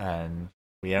 and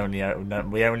we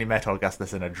only met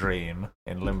Augustus in a dream,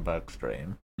 in Lindbergh's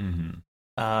dream.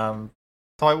 Mm-hmm.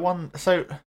 So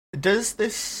does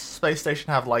this space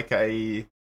station have like a,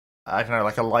 I don't know,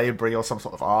 like a library or some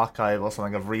sort of archive or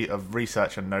something of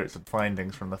research and notes and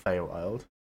findings from the Feywild?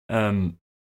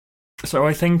 So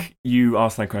I think you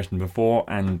asked that question before,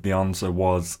 and the answer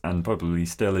was, and probably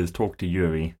still is, talk to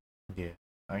Yuri, Yeah.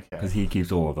 Okay. because he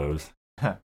keeps all of those.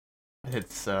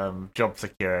 It's job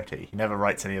security. He never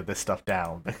writes any of this stuff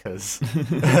down because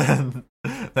then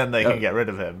they can get rid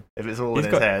of him if it's all in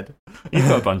his head. He's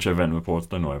got a bunch of event reports,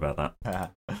 don't worry about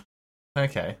that.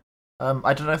 Okay.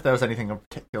 I don't know if there was anything in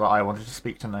particular I wanted to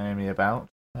speak to Naomi about.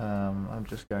 I'm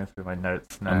just going through my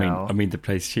notes now. I mean, the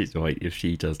place she's right. If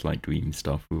she does like dream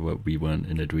stuff, we weren't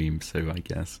in a dream, so I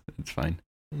guess it's fine.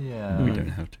 Yeah. We don't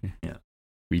have to. Yeah.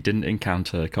 We didn't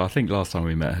encounter. 'Cause I think last time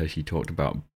we met her, she talked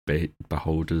about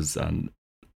beholders and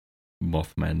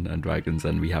mothmen and dragons,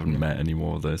 and we haven't met any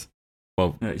more of those.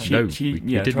 Well, no, To did remind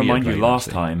meet a you, dragon, last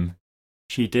actually. time,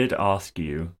 she did ask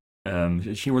you,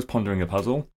 she was pondering a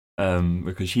puzzle,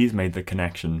 because she's made the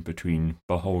connection between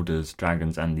beholders,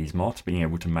 dragons, and these moths being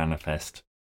able to manifest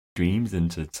dreams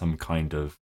into some kind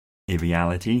of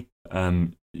irreality.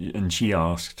 And she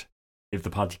asked if the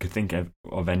party could think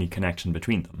of any connection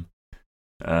between them.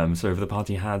 So if the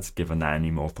party has given that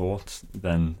any more thoughts,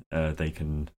 then they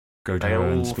can go to her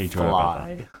and speak to her about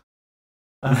that.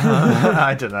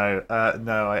 I don't know.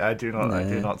 No, I do not. No. I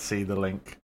do not see the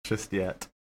link just yet.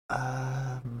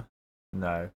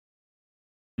 No,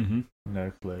 Mm-hmm.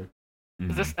 no clue.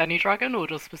 Is this any dragon or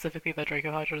just specifically the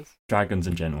Draco Hydras? Dragons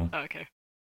in general. Oh, okay.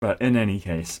 But in any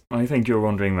case, I think you're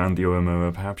wandering around the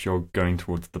Oomura. Perhaps you're going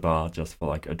towards the bar just for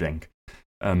like a drink.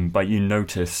 But you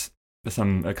notice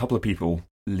a couple of people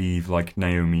leave like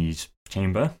Naomi's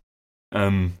chamber.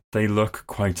 They look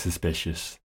quite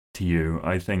suspicious to you.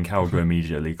 I think Helga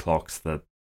immediately clocks that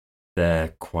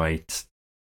they're quite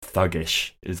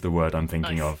thuggish is the word I'm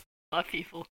thinking Nice. of. My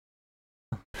people.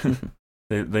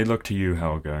 They look to you,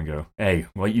 Helga, and go, "Hey,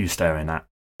 what are you staring at?"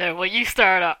 Yeah, what you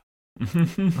staring at?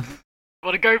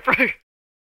 Want to go, bro?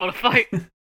 Want to fight?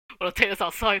 Want to take us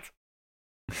outside?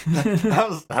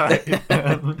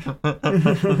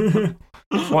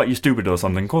 What, you stupid or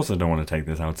something? Of course I don't want to take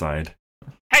this outside.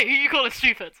 Hey, who you calling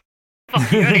stupid?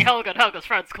 Fuck you, only Helga and Helga's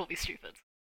friends call me stupid.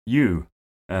 You,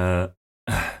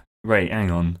 Wait,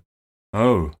 hang on.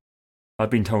 Oh, I've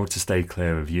been told to stay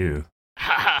clear of you.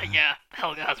 Haha, yeah,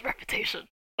 Helga has a reputation.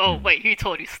 Oh, wait, who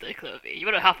told you to stay clear of me? You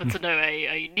wouldn't happen to know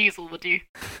a Neasel, would you?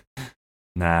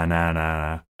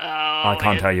 Nah. Oh, I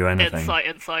can't tell you anything.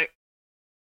 Insight.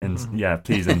 Yeah,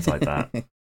 please insight that.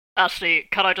 Actually,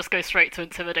 can I just go straight to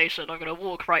intimidation? I'm gonna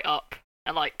walk right up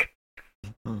and,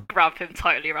 grab him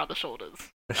tightly around the shoulders.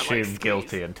 Assume squeeze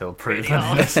guilty until really proven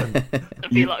hard. innocent. And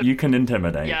be like, You can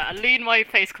intimidate. yeah, and lean my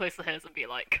face close to his and be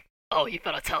like, oh, you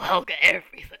better tell Helga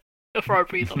everything before I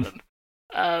breathe on him.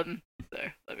 So,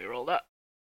 let me roll that.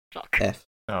 Fuck. F.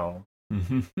 Oh,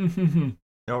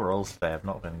 your rolls today have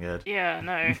not been good. Yeah,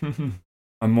 no.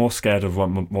 I'm more scared of what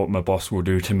my boss will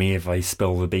do to me if I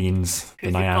spill the beans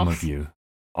Who's than I your am boss? of you.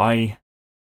 I,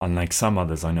 unlike some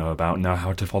others I know about, know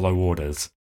how to follow orders.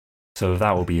 So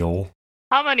that will be all.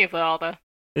 How many of them are there?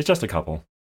 It's just a couple.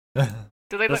 Do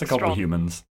they Just look a couple strong? of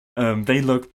humans. They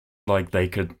look like they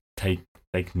can take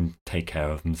care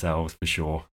of themselves for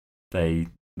sure. They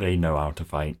know how to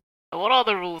fight. What are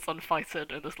the rules on fighting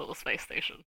in this little space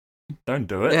station? Don't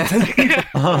do it.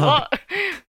 What?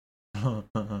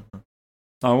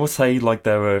 I will say,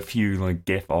 there are a few,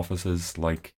 GIF officers,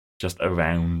 just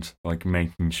around,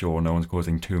 making sure no one's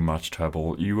causing too much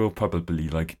trouble. You will probably,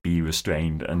 be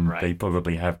restrained, and Right. they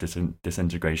probably have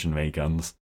disintegration ray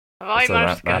guns. Have I So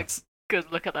managed to get that's... a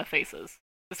good look at their faces?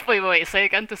 Wait, say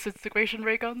again, disintegration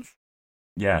ray guns?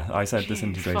 Yeah, I said Jeez,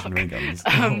 disintegration fuck. ray guns.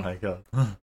 Oh my god. Why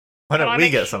Can I don't we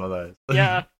make get sh- some of those?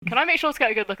 Yeah. Can I make sure to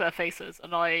get a good look at their faces,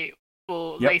 and I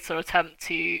will Yep. later attempt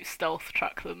to stealth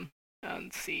track them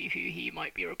and see who he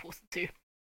might be reported to.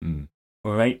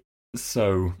 Alright,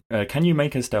 so, can you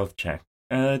make a stealth check?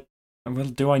 Well,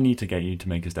 do I need to get you to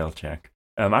make a stealth check?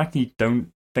 I actually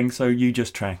don't think so. You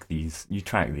just track these. You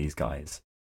track these guys.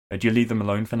 Do you leave them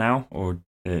alone for now, or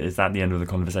is that the end of the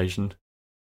conversation?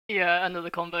 Yeah, end of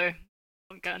the combo.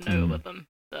 I'm getting nowhere with them.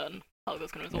 Then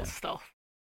Helga's gonna resort Yeah. to stealth.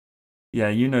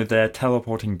 Yeah, they're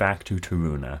teleporting back to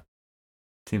Taruna.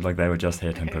 Seems like they were just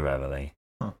here temporarily.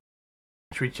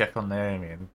 Should we check on Naomi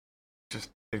and just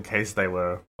in case they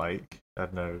were I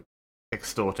don't know,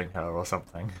 extorting her or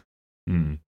something?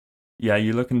 Yeah,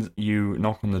 you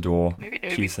knock on the door. Maybe She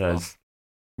Naomi's the says, boss.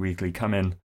 weakly, come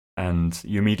in, and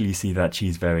you immediately see that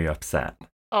she's very upset.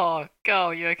 Oh,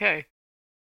 girl, you okay?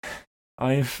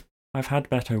 I've had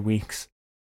better weeks.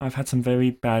 I've had some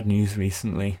very bad news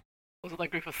recently. Was it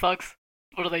that group of thugs?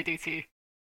 What do they do to you?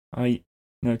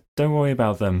 No, don't worry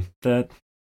about them. They're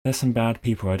some bad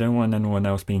people. I don't want anyone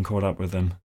else being caught up with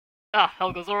them. Ah,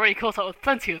 Helga's already caught up with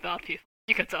plenty of bad people.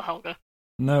 You can tell Helga.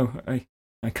 No,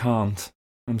 I can't.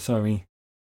 I'm sorry.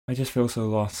 I just feel so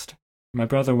lost. My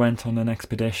brother went on an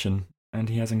expedition, and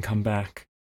he hasn't come back.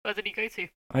 Where did he go to?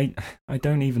 I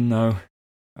don't even know.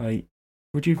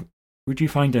 Would you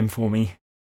find him for me?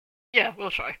 Yeah,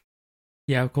 we'll try.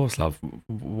 Yeah, of course, love.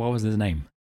 What was his name?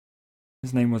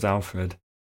 His name was Alfred.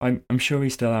 I'm sure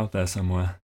he's still out there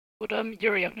somewhere. Would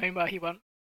Yuri have known where he went?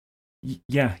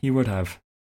 Yeah, he would have.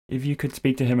 If you could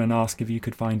speak to him and ask if you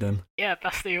could find him. Yeah,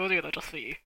 best thing we'll do that just for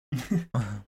you.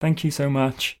 Thank you so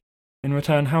much. In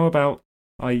return, how about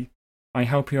I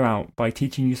help you out by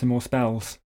teaching you some more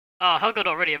spells? Ah, Helga's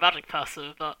not really a magic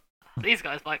person, but these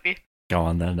guys might be. Go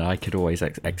on then, I could always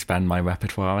expand my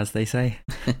repertoire, as they say.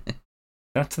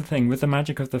 That's the thing, with the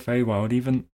magic of the Feywild,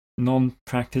 even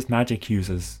non-practiced magic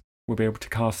users will be able to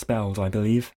cast spells, I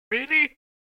believe. Really?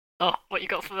 Oh, what you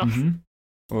got for us?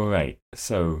 Alright,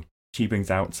 so she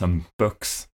brings out some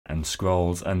books and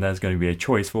scrolls, and there's going to be a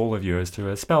choice for all of you as to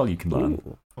a spell you can learn.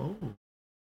 Ooh. Oh.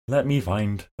 Let me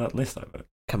find that list of it.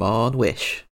 Come on,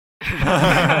 wish.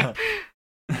 Come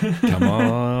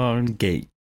on, gate.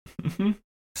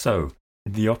 So,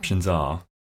 the options are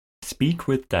Speak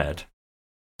with Dead,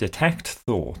 Detect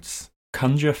Thoughts,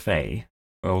 Conjure Fey,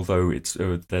 although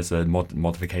there's a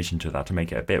modification to that to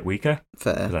make it a bit weaker,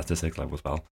 Fair. because that's a 6th level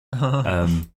spell,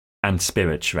 and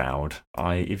Spirit Shroud.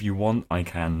 If you want, I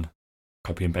can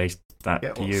copy and paste that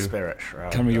Get to what you. Spirit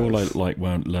Shroud Can we all does.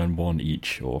 learn one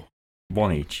each, or?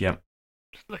 One each, yep.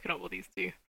 Just looking up what these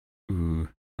do. Ooh,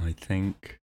 I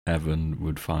think Evan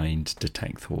would find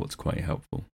Detect Thoughts quite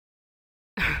helpful.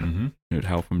 It would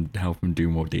help him do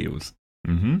more deals.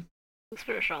 The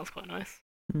spirit shroud's quite nice.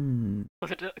 I've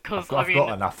I mean,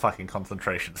 got enough fucking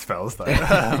concentration spells though.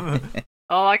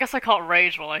 oh, I guess I can't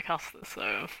rage while I cast this, so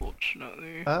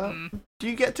unfortunately. Do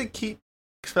you get to keep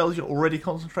spells you're already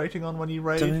concentrating on when you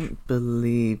rage? Don't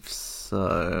believe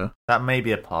so. That may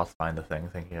be a Pathfinder thing,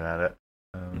 thinking about it.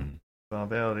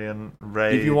 Barbarian,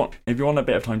 rage. If you want a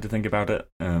bit of time to think about it,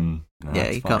 no, Yeah,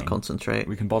 that's you fine. can't concentrate.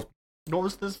 We can What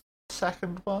was the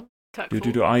second one? Tech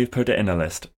I've put it in a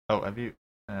list. Oh, have you?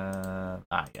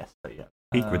 Yes. So yeah.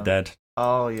 Speak with dead.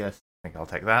 Oh yes, I think I'll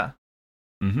take that.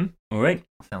 All right.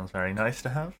 Sounds very nice to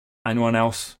have. Anyone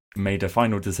else made a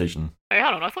final decision? Hey,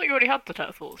 hold on, I thought you already had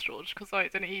Detect Thoughts, George, because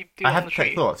didn't he do I that have on the to tree?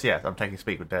 take thoughts. Yes, I'm taking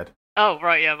Speak with Dead. Oh,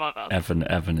 right, yeah, my bad.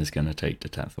 Evan is going to take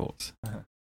Detect Thoughts.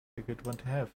 A good one to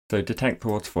have. So Detect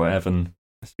Thoughts for Evan,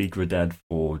 Speak with Dead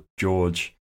for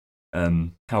George,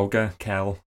 Helga,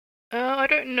 Cal. I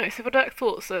don't know. So for Detect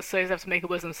Thoughts, it says you have to make a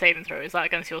Wisdom saving throw. Is that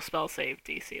against your spell save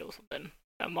DC or something?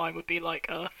 And mine would be like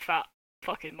a fat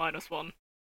fucking -1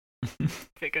 if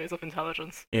it goes up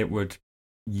intelligence. It would,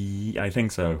 I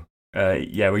think so.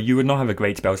 Well, you would not have a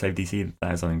great spell save DC.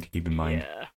 That is something to keep in mind.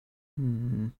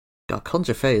 Yeah. God,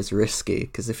 Conjure Fey is risky,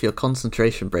 because if your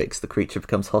concentration breaks, the creature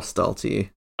becomes hostile to you.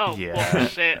 Oh, Yeah. well,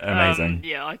 shit. Amazing.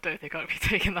 Yeah, I don't think I'd be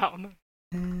taking that one.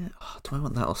 Do I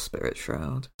want that or Spirit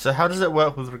Shroud? So how does it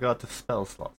work with regard to spell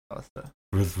slots, Alistair?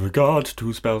 With regard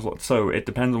to spell slots, so it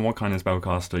depends on what kind of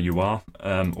spellcaster you are,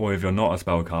 or if you're not a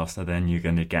spellcaster, then you're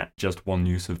going to get just one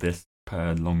use of this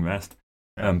per long rest.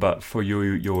 But for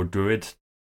your druid,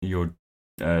 your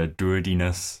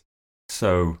druidiness,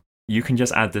 so you can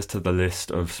just add this to the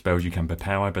list of spells you can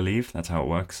prepare, I believe. That's how it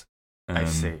works. I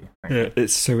see. Yeah,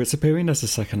 it's appearing as a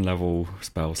second level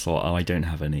spell slot, and I don't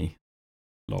have any.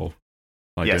 Lol.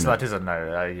 Yes, that is a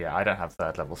no. I don't have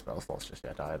third level spell slots just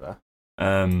yet either.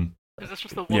 Is this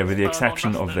just the Yeah, one with the per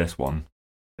exception long of rest this one.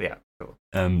 Yeah, cool.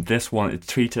 This one,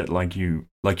 treat it like you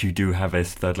do have a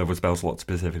third level spell slot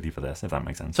specifically for this, if that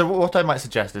makes sense. So what I might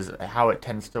suggest is how it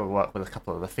tends to work with a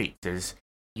couple of the feats is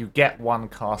you get one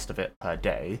cast of it per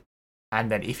day,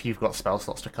 and then if you've got spell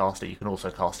slots to cast it, you can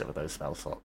also cast it with those spell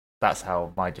slots. That's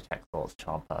how my Detect Thoughts,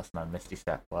 Charm Person, and Misty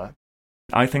Step work.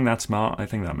 I think that's smart. I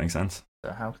think that makes sense.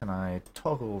 So how can I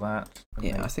toggle that? and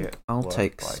Yeah, I make think it I'll work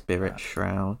take like Spirit that?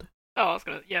 Shroud. Oh,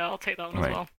 I'll take that one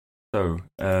Right. as well.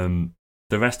 So,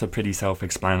 the rest are pretty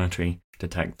self-explanatory.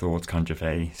 Detect Thoughts, Conjure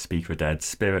Fey, Speak with Dead,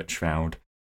 Spirit Shroud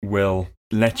will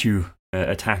let you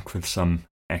attack with some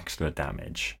extra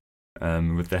damage,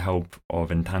 with the help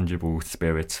of intangible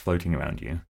spirits floating around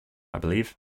you, I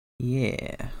believe.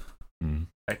 Yeah.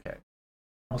 Okay.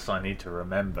 Also, I need to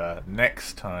remember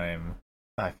next time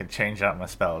I can change out my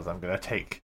spells. I'm going to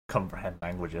take Comprehend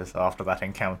Languages after that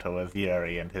encounter with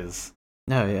Yuri and his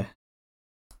Oh, yeah.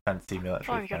 fancy Oh,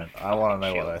 military you got a friend. I want to know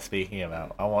fucking what shield. they're speaking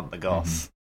about. I want the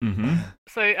goss. Mm-hmm.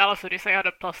 So, Alice, would you say I had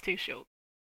a +2 shield?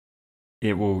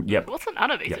 It will, yep. What's an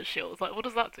animated Yep. shield? Like, what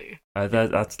does that do?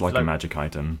 That's like a Like- magic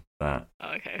item that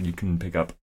Oh, okay. you can pick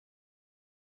up.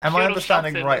 Am I Shield of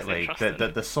understanding something looks rightly interesting.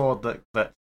 that the sword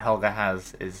that Helga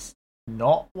has is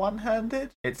not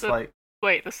one-handed? It's So- like...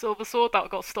 Wait, the silver sword that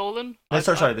got stolen? No,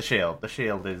 sorry, the shield. The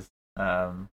shield is...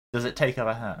 does it take up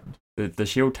a hand? The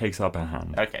shield takes up a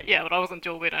hand. Okay. Yeah, but I wasn't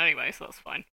dual wielding anyway, so that's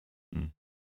fine. Hmm.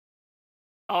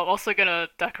 I'm also gonna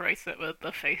decorate it with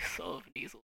the face of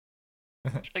Neasel.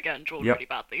 Which, again, drawn Yep. really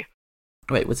badly.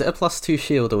 Wait, was it a +2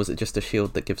 shield, or was it just a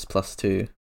shield that gives +2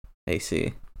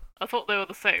 AC? I thought they were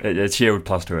the same. It's shield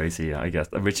 +2 AC, I guess,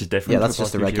 which is different. Yeah, to that's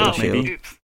just a +2 regular Oh, shield.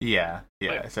 oops. Yeah.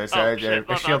 Wait. So Oh, shit,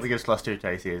 my a shield bad. that gives +2 to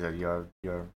AC is your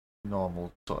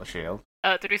normal sort of shield.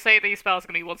 Did we say these spells are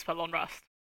gonna be once per long rest?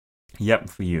 Yep,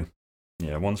 for you.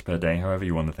 Yeah, once per day, however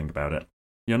you want to think about it.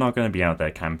 You're not going to be out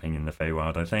there camping in the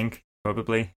Feywild, I think,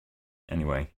 probably.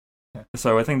 Anyway. Yeah.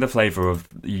 So I think the flavour of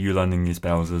you learning these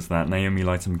spells is that Naomi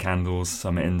lights some candles,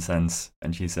 some incense,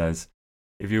 and she says,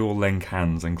 if you all link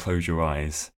hands and close your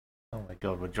eyes. Oh my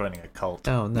god, we're joining a cult.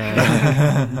 Oh,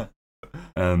 no.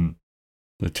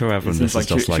 To Evan, this is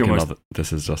just like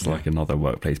Yeah. like another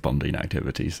workplace bonding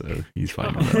activity, so he's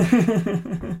fine with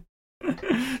it.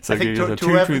 So I think there's two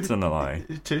whoever- truths and a lie.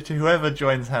 To whoever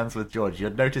joins hands with George,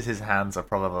 you'd notice his hands are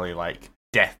probably like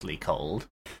deathly cold.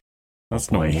 That's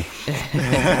boy.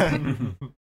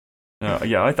 normal.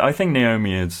 Yeah, I think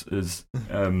Naomi is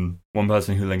one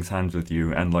person who links hands with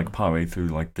you, and like partway through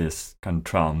like this kind of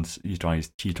trance, she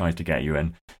tries to get you,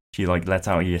 and she like lets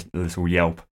out a little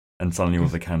yelp, and suddenly all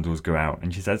the candles go out,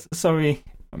 and she says, "Sorry,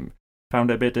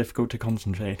 found it a bit difficult to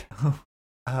concentrate."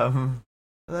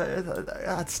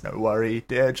 That's no worry,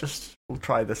 dear. Just we'll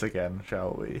try this again,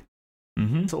 shall we?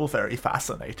 It's all very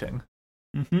fascinating.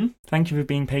 Thank you for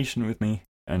being patient with me.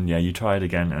 And yeah, you try it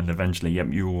again, and eventually, yep,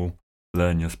 you will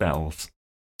learn your spells.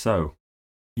 So,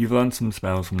 you've learned some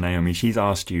spells from Naomi. She's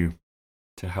asked you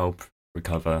to help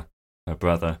recover her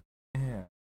brother. Yeah.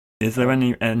 Is there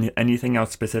anything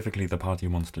else specifically the party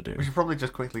wants to do? We should probably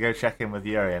just quickly go check in with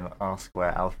Yuri and ask where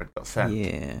Alfred got sent.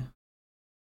 Yeah.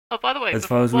 Oh, by the way, As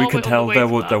far as we while could we're on tell, the way there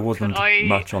to that, wasn't could I,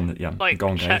 much on it. Yeah, like, go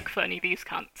on, check Kay. for any thieves'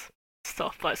 cant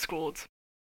stuff, like scrawled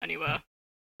anywhere.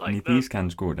 Any Like thieves can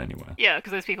scored anywhere. Yeah,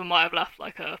 because those people might have left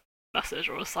like a message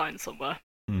or a sign somewhere.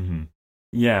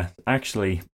 Yeah,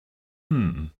 actually,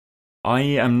 I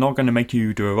am not going to make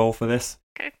you do a roll for this.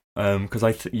 Okay.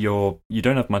 Because you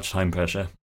don't have much time pressure.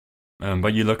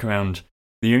 But you look around,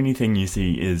 the only thing you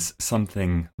see is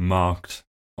something marked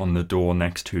on the door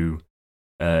next to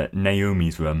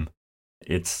Naomi's room.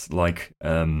 It's like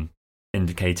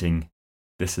indicating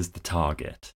this is the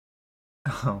target.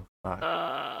 Oh, fuck.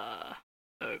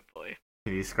 Oh boy.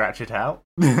 Can you scratch it out?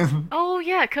 Oh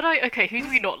yeah, could I? Okay, who do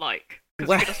we not like? Because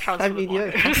we could just transfer I mean, you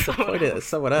don't have to point it at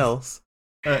someone else.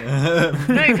 No,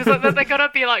 because they're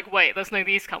gonna be like, wait, there's no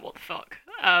beast cam, what the fuck?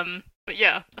 But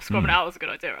yeah, a scrubbing out is a good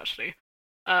idea, actually.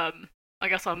 I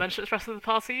guess I'll mention to the rest of the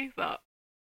party that,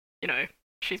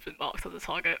 she's been marked as a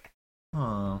target.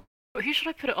 Oh. But who should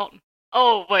I put it on?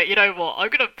 Oh, wait, you know what? I'm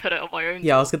gonna put it on my own.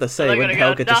 Yeah, I was gonna say, they're wouldn't gonna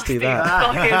Helga get a just do nasty that?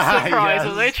 fucking surprise Yes.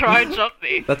 when they try and jump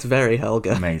me. That's very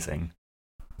Helga.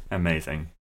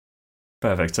 Amazing.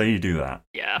 Perfect, so you do that.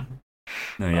 Yeah.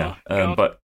 No, yeah. Oh, God.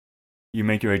 But you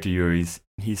make your way to Yuri's.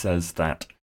 He says that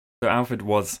so Alfred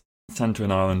was sent to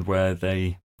an island where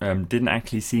they didn't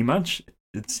actually see much.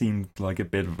 It seemed like a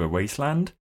bit of a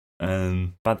wasteland.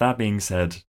 But that being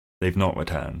said, they've not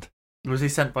returned. Was he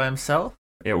sent by himself?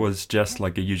 It was just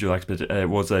like a usual expedition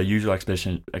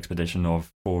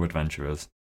of 4 adventurers.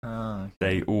 Oh.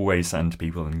 They always send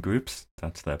people in groups.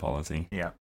 That's their policy.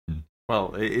 Yeah.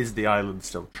 Well, is the island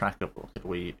still trackable?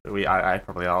 I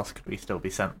probably asked, could we still be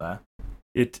sent there?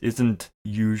 It isn't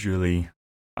usually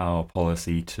our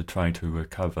policy to try to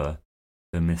recover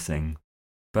the missing,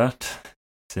 but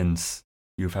since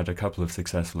you've had a couple of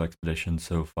successful expeditions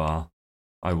so far,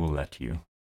 I will let you.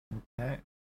 Okay.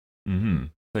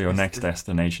 So your next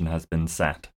destination has been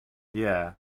set.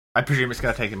 Yeah. I presume it's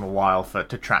going to take him a while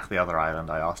to track the other island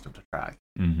I asked him to track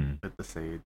with the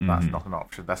seed. That's not an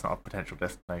option. That's not a potential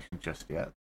destination just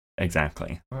yet.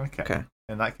 Exactly. Okay.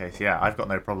 In that case, yeah, I've got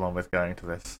no problem with going to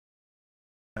this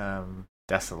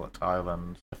desolate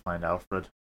island to find Alfred.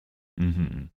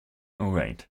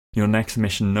 Alright. Your next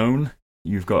mission known,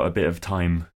 you've got a bit of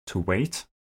time to wait.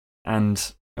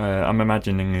 And I'm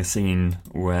imagining a scene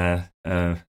where...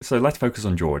 so let's focus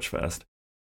on George first.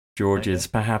 George is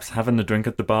perhaps having a drink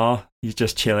at the bar. He's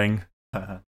just chilling.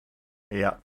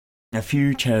 Yeah. A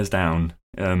few chairs down,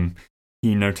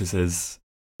 he notices,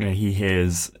 he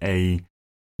hears a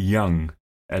young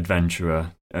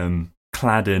adventurer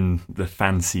clad in the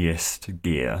fanciest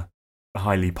gear,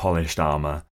 highly polished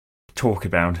armor, talk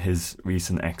about his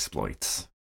recent exploits.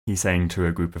 He's saying to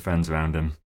a group of friends around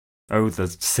him, "Oh, the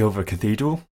Silver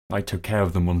Cathedral? I took care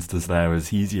of the monsters there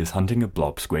as easy as hunting a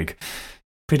blob squig.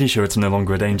 Pretty sure it's no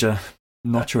longer a danger.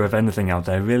 Not sure if anything out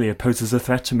there really poses a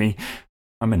threat to me.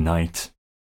 I'm a knight.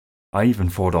 I even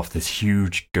fought off this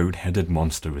huge goat-headed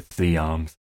monster with 3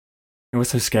 arms. It was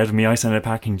so scared of me I sent it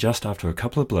packing just after a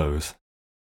couple of blows."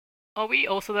 Are we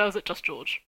also there, or is it just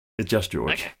George? It's just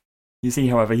George. Okay. You see,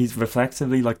 however, he's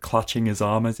reflexively clutching his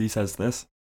arm as he says this.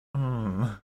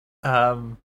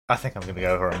 I think I'm going to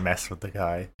go over and mess with the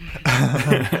guy.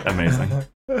 Amazing.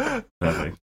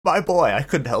 Perfect. My boy, I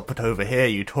couldn't help but overhear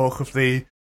you talk of the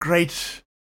great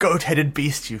goat-headed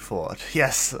beast you fought.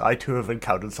 Yes, I too have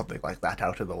encountered something like that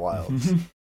out in the wilds.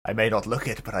 I may not look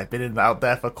it, but I've been out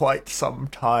there for quite some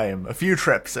time. A few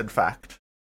trips, in fact.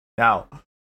 Now,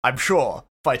 I'm sure,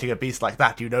 fighting a beast like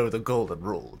that, you know the golden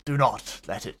rule. Do not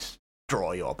let it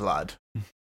draw your blood.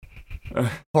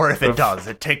 For if it does,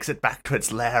 it takes it back to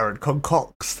its lair and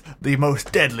concocts the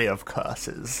most deadly of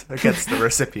curses against the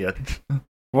recipient.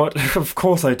 What? Of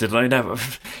course I did. I never...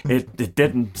 It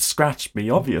didn't scratch me,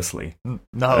 obviously.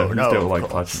 No, still, of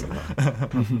course.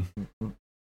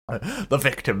 The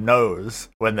victim knows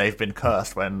when they've been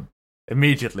cursed, when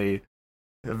immediately,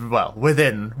 well,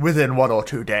 within 1 or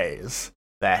 2 days,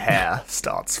 their hair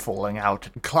starts falling out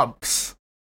in clumps.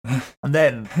 And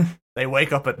then they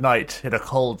wake up at night in a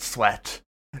cold sweat,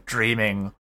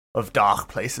 dreaming of dark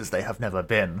places they have never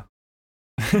been.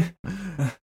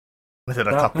 Within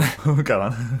a couple... Go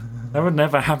on. That would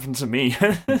never happen to me.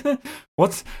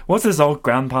 What's this old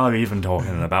grandpa even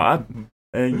talking about?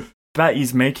 I bet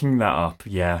he's making that up.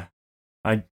 Yeah.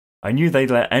 I knew they'd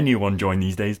let anyone join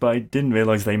these days, but I didn't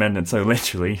realise they meant it so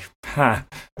literally. Ha.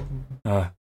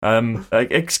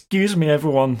 Excuse me,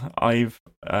 everyone. I've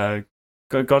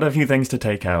got a few things to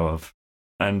take care of.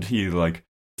 And he,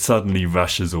 suddenly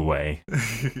rushes away.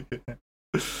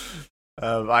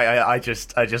 I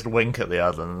just wink at the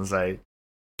other and say,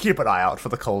 keep an eye out for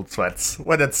the cold sweats.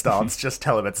 When it starts, just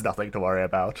tell him it's nothing to worry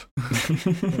about.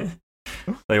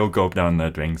 They all gulp down their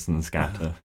drinks and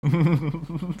scatter.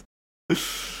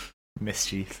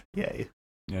 Mischief. Yay.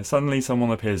 Yeah, suddenly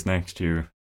someone appears next to you.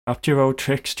 Up to your old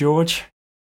tricks, George?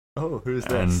 Oh, who's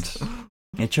this? And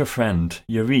it's your friend,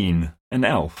 Yareen, an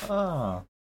elf.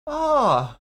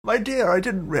 My dear, I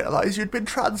didn't realise you'd been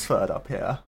transferred up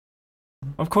here.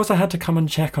 Of course I had to come and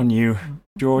check on you,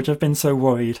 George. I've been so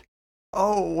worried.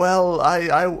 Oh, well,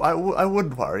 I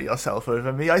wouldn't worry yourself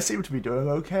over me. I seem to be doing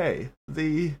okay.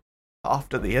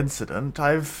 After the incident,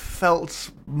 I've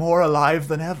felt more alive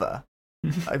than ever.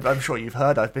 I'm sure you've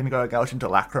heard I've been going out into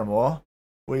Lachrymore.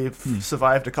 We've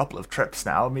survived a couple of trips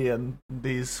now, me and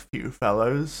these few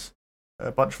fellows.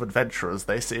 A bunch of adventurers,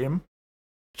 they seem.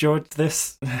 George,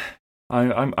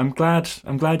 I'm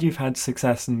glad you've had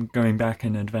success in going back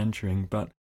and adventuring, but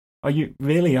are you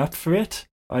really up for it?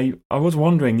 I was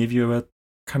wondering if you were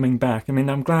coming back. I mean,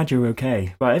 I'm glad you're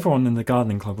okay, but everyone in the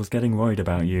gardening club was getting worried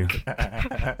about you.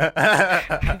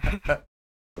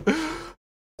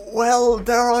 Well,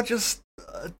 there are just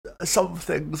some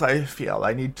things I feel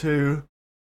I need to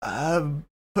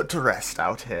put to rest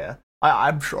out here.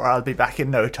 I'm sure I'll be back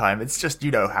in no time. It's just,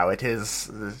 you know how it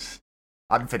is.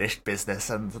 Unfinished business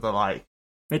and the like.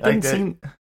 It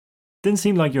didn't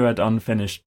seem like you had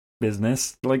unfinished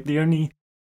business. Like the only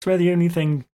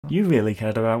thing you really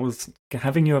cared about was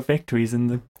having your victories in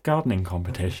the gardening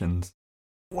competitions.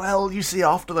 Well, you see,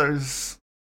 after those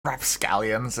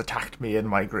rapscallions attacked me in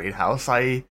my greenhouse,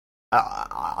 I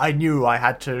knew I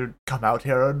had to come out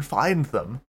here and find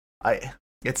them.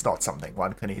 It's not something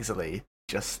one can easily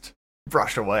just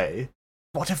brush away.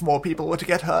 What if more people were to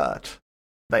get hurt?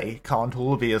 They can't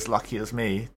all be as lucky as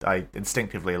me. I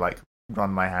instinctively,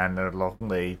 run my hand along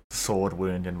the sword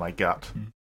wound in my gut.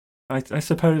 I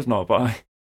suppose not, but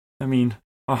I mean,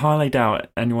 I highly doubt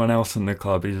anyone else in the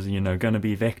club is, going to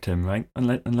be victim, right?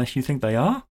 Unless you think they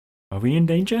are? Are we in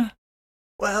danger?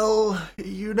 Well,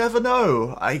 you never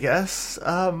know, I guess.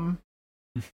 I'm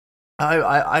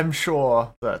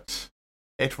sure that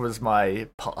it was my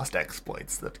past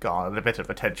exploits that garnered a bit of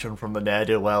attention from the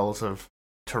ne'er-do-wells of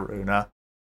Taruna.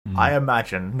 I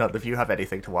imagine none of you have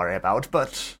anything to worry about,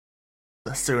 but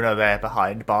the sooner they're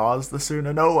behind bars, the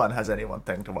sooner no one has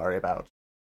anything to worry about.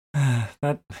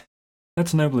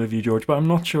 That's noble of you, George, but I'm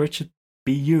not sure it should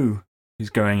be you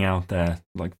who's going out there,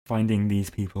 finding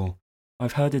these people.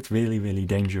 I've heard it's really, really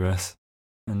dangerous.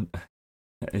 And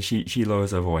she lowers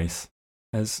her voice.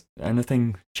 Has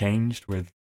anything changed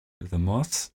with the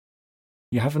moss?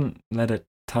 You haven't let it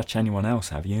touch anyone else,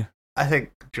 have you? I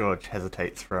think George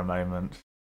hesitates for a moment.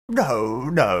 No,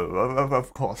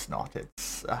 of course not.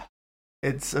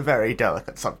 It's a very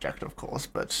delicate subject, of course,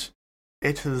 but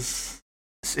it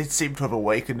seemed to have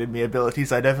awakened in me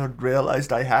abilities I never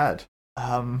realized I had.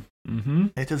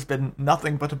 It has been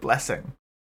nothing but a blessing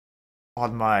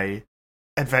on my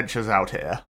adventures out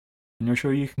here. And you're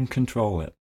sure you can control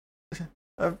it?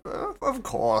 Of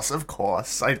course.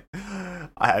 I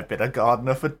have been a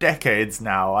gardener for decades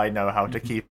now. I know how to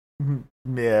keep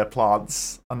mere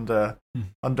plants under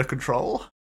control.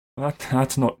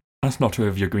 That's not true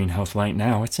of your greenhouse right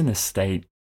now. It's in a state.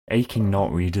 Aching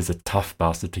knotweed is a tough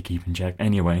bastard to keep in check.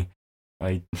 Anyway,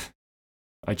 I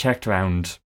checked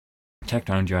around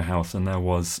your house and there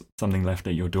was something left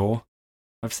at your door.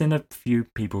 I've seen a few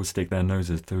people stick their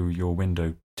noses through your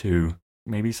window too.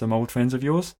 Maybe some old friends of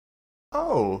yours?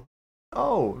 Oh,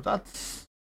 that's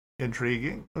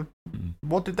intriguing.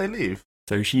 What did they leave?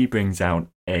 So she brings out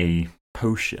a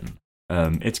potion.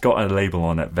 It's got a label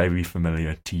on it very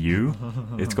familiar to you.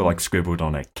 It's got scribbled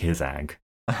on it, Kizag.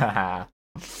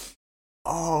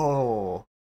 Oh,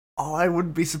 I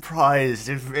wouldn't be surprised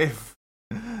if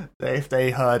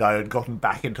they heard I had gotten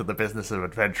back into the business of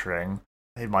adventuring.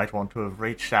 They might want to have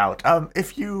reached out.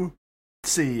 If you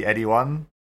see anyone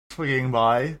swinging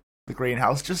by the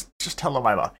greenhouse, just tell them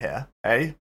I'm up here,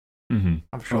 eh? I'm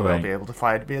sure they'll be able to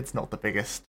find me. It's not the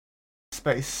biggest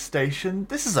space station.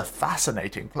 This is a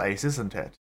fascinating place, isn't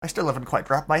it? I still haven't quite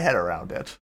wrapped my head around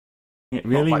it. It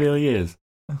really is.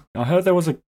 I heard there was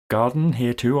a garden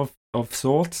here too, of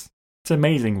sorts. It's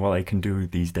amazing what they can do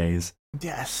these days.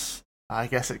 Yes. I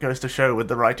guess it goes to show with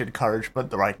the right encouragement,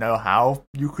 the right know-how,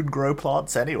 you can grow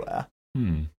plants anywhere.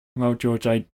 Well, George,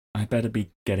 I better be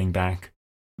getting back.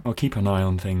 I'll keep an eye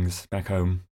on things back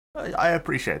home. I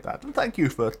appreciate that, and thank you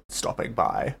for stopping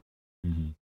by.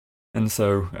 And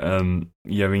so,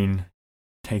 Yareen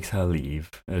takes her leave.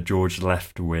 George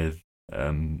left with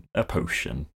a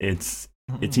potion. It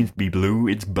seems to be blue.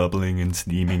 It's bubbling and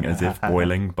steaming as if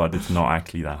boiling, but it's not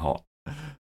actually that hot.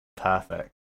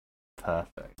 Perfect.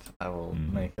 I will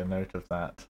make a note of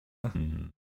that.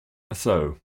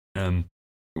 So,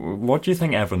 what do you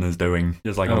think Evan is doing?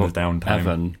 Just on his downtime.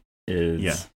 Evan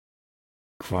is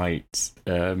quite.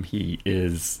 He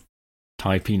is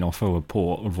typing off a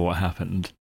report of what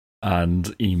happened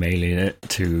and emailing it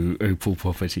to Opal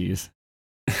Properties.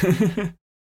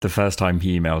 the first time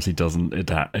he emails, he doesn't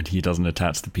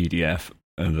attach the PDF,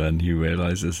 and then he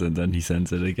realizes, and then he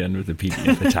sends it again with the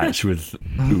PDF attached with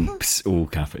 "oops"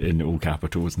 in all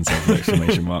capitals and several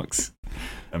exclamation marks.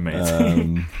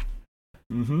 Amazing.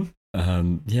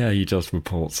 And yeah, he just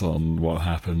reports on what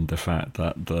happened, the fact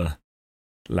that the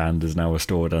land is now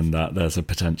restored, and that there's a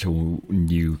potential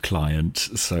new client.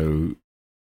 So,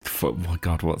 oh my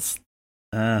God, what's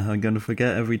I'm going to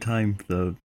forget every time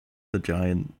the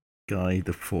giant guy,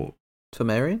 the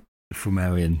Fomarian,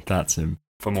 that's him.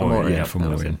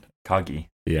 Fomorian. Kagi.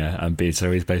 Yeah, and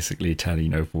so he's basically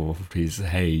telling overall,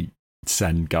 hey,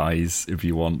 send guys if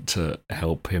you want to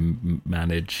help him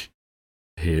manage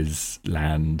his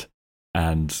land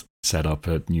and set up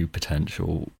a new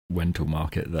potential rental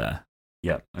market there.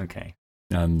 Yeah, okay.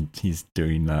 And he's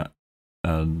doing that.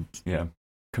 And yeah,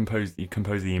 compose the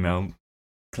email,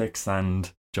 click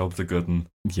send, jobs are good.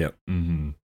 Yep.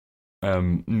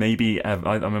 Maybe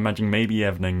I'm imagining maybe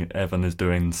Evan is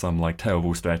doing some like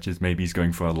terrible stretches. Maybe he's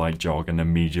going for a light jog and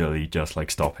immediately just like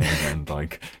stopping and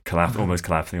like almost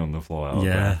collapsing on the floor.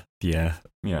 Yeah.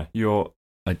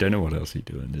 I don't know what else he's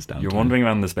doing this downtime. You're wandering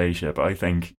around the spaceship. I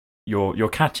think you're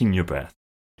catching your breath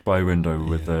by a window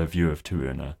with a view of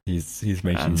Taruna. He's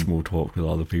making small talk with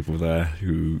other people there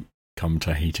who come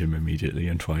to hate him immediately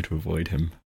and try to avoid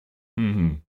him.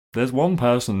 There's one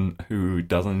person who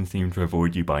doesn't seem to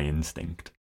avoid you by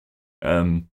instinct.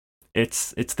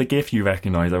 It's the GIF you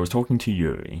recognize. I was talking to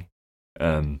Yuri,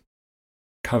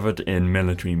 covered in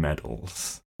military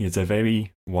medals. He has a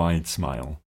very wide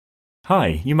smile.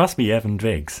 Hi, you must be Evan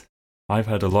Driggs. I've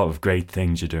heard a lot of great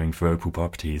things you're doing for Opal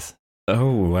Properties.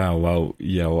 Oh, wow. Well,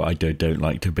 I don't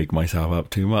like to big myself up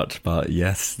too much, but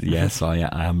yes, I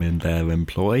am in their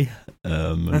employ,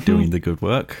 doing the good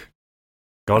work.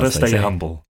 Gotta stay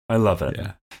humble. I love it.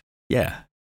 Yeah.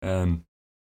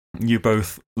 You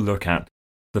both look at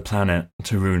the planet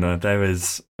Taruna. There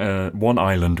is one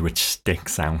island which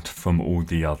sticks out from all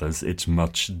the others. It's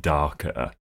much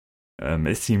darker.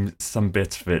 It seems some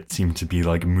bits of it seem to be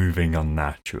like moving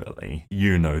unnaturally.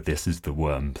 This is the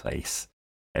worm place.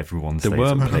 Everyone stays the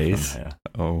worm away place. From here.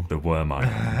 Oh, the worm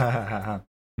island.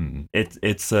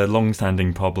 It's a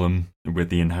long-standing problem with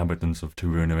the inhabitants of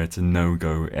Taruna. It's a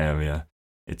no-go area.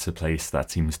 It's a place that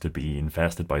seems to be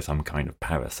infested by some kind of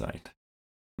parasite.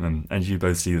 And you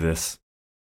both see this,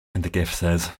 and the GIF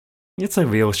says, "It's a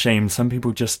real shame. Some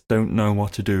people just don't know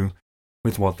what to do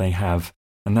with what they have,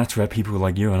 and that's where people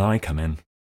like you and I come in."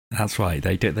 That's right.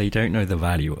 They don't know the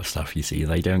value of stuff. You see,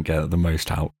 they don't get the most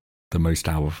out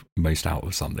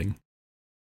of something.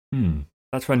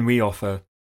 That's when we offer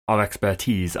our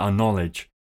expertise, our knowledge,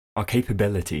 our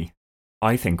capability.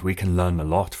 I think we can learn a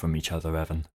lot from each other,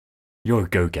 Evan. You're a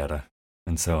go-getter,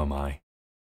 and so am I.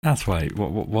 That's right.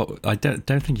 What? I don't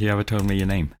think you ever told me your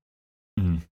name.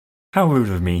 How rude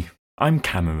of me. I'm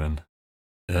Cameron.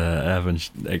 Evan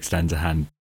extends a hand.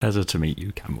 Pleasure to meet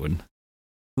you, Cameron.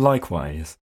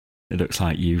 Likewise. It looks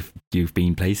like you've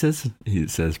been places, he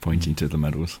says, pointing to the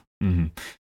medals.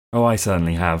 Oh, I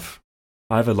certainly have.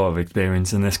 I have a lot of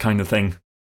experience in this kind of thing.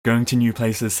 Going to new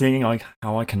places, seeing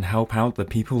how I can help out the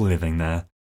people living there.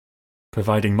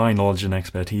 Providing my knowledge and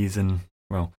expertise in,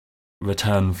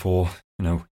 return for,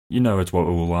 it's what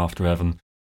we're all after, Evan.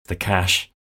 The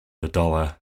cash, the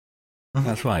dollar.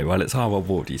 That's right. Well, it's our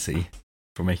reward, you see,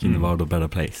 for making the world a better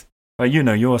place. But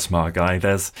you're a smart guy.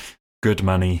 There's good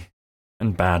money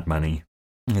and bad money.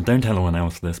 And don't tell anyone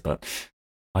else this, but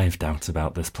I have doubts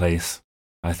about this place.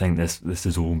 I think this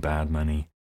is all bad money.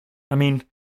 I mean,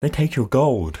 they take your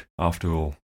gold, after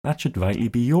all. That should rightly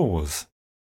be yours.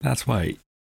 That's right.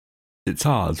 It's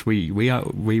ours. We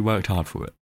worked hard for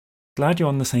it. Glad you're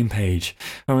on the same page.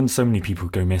 Oh, and so many people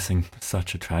go missing.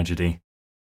 Such a tragedy.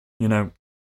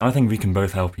 I think we can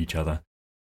both help each other.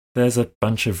 There's a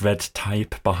bunch of red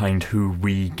tape behind who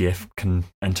we GIF can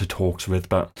enter talks with,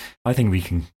 but I think we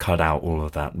can cut out all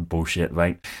of that bullshit,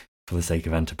 right? For the sake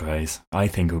of enterprise. I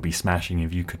think it would be smashing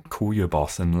if you could call your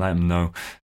boss and let him know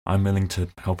I'm willing to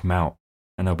help him out,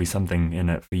 and there'll be something in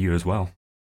it for you as well.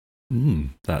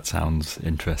 That sounds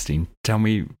interesting. Tell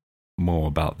me more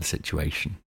about the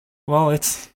situation. Well,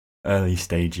 it's early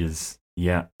stages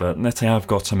yet, but let's say I've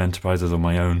got some enterprises of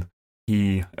my own.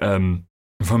 He, from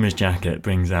his jacket,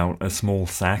 brings out a small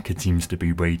sack. It seems to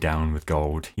be weighed down with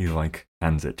gold. He,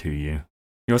 hands it to you.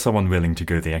 You're someone willing to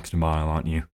go the extra mile, aren't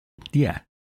you? Yeah.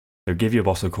 So give your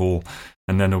boss a call,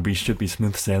 and then should be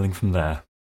smooth sailing from there.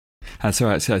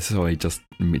 Sorry, just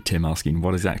Tim asking,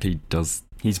 what exactly does...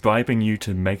 He's bribing you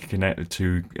to make a connect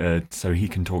so he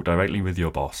can talk directly with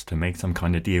your boss to make some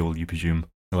kind of deal, you presume.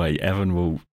 Right, Evan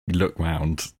will look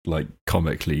round, like,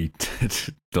 comically,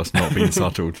 just not being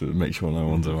subtle to make sure no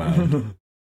one's around.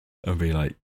 And be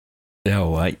like, yeah,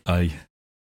 all right,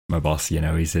 my boss, he's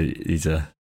a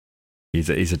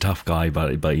tough guy,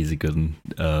 but he's a good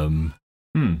one.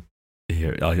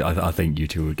 Here, I think you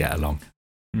two would get along.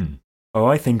 Oh,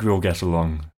 I think we'll get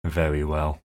along very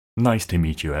well. Nice to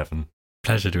meet you, Evan.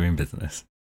 Pleasure doing business.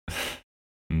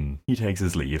 He takes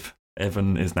his leave.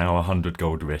 Evan is now 100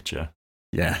 gold richer.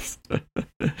 Yes.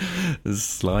 This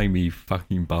slimy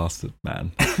fucking bastard,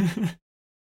 man.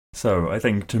 So, I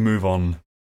think to move on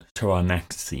to our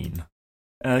next scene.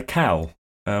 Cal,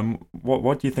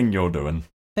 what do you think you're doing?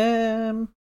 I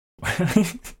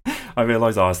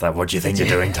realise I asked that. What do you think you're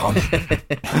doing, Tom?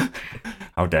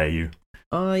 How dare you?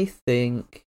 I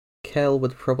think Kel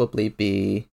would probably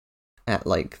be at,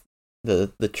 like,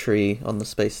 the tree on the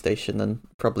space station and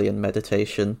probably in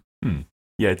meditation.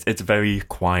 Yeah, it's very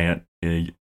quiet,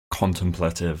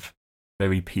 contemplative,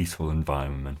 very peaceful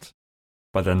environment.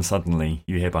 But then suddenly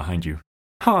you hear behind you,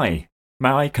 "Hi, may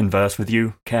I converse with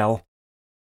you, Kel?"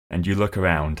 And you look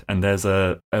around, and there's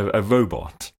a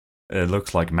robot. It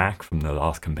looks like Mac from the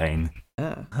last campaign.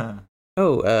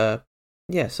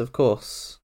 Yes, of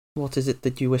course. What is it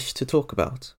that you wish to talk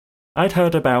about? I'd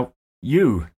heard about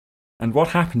you, and what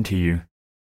happened to you.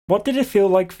 What did it feel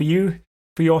like for you,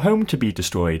 for your home to be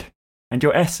destroyed, and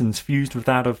your essence fused with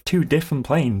that of two different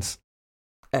planes?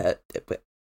 I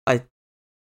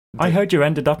heard you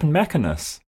ended up in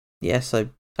Mechanus. Yes,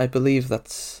 I believe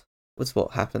that was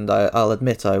what happened. I'll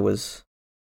admit I was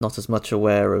not as much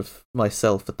aware of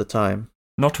myself at the time.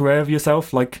 Not aware of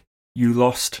yourself, like you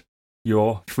lost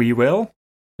your free will?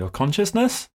 Your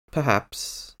consciousness?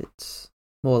 Perhaps. It's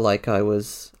more like I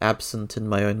was absent in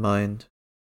my own mind.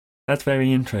 That's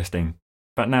very interesting.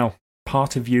 But now,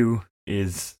 part of you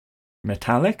is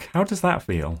metallic? How does that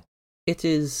feel? It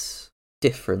is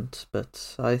different,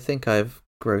 but I think I've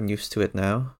grown used to it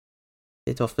now.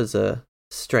 It offers a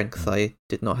strength I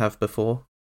did not have before.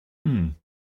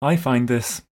 I find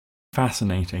this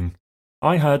fascinating.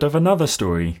 I heard of another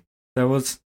story. There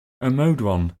was a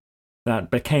Modron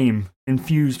that became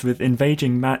infused with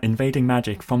invading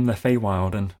magic from the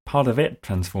Feywild, and part of it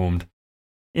transformed.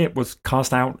 It was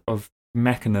cast out of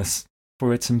Mechanus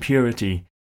for its impurity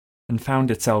and found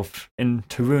itself in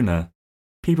Taruna.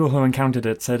 People who encountered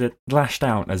it said it lashed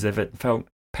out as if it felt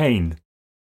pain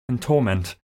and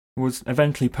torment. It was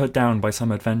eventually put down by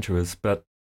some adventurers, but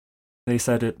they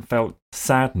said it felt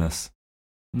sadness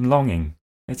and longing.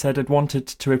 It said it wanted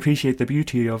to appreciate the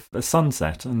beauty of a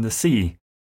sunset and the sea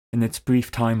in its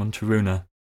brief time on Taruna.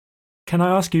 Can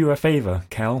I ask you a favour,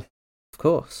 Kel? Of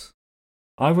course.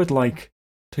 I would like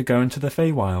to go into the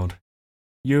Feywild.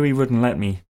 Yuri wouldn't let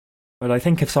me, but I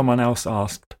think if someone else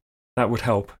asked, that would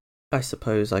help. I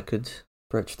suppose I could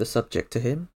broach the subject to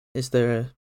him. Is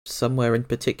there somewhere in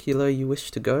particular you wish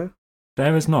to go?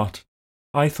 There is not.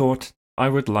 I thought I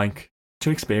would like to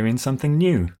experience something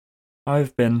new.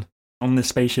 I've been on this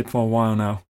spaceship for a while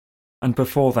now, and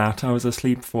before that I was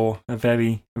asleep for a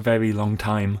very, very long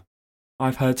time.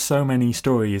 I've heard so many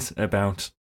stories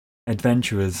about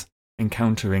adventurers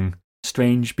encountering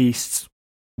strange beasts,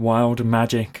 wild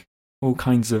magic, all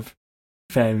kinds of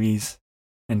fairies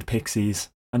and pixies,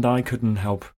 and I couldn't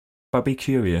help but be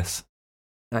curious.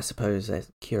 I suppose that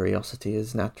curiosity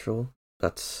is natural,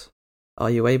 but are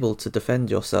you able to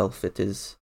defend yourself? It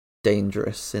is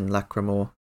dangerous in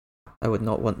Lachrymore. I would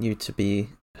not want you to be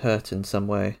hurt in some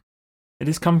way. It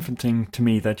is comforting to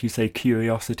me that you say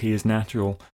curiosity is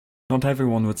natural. Not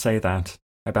everyone would say that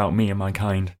about me and my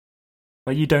kind.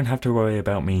 But you don't have to worry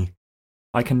about me.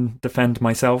 I can defend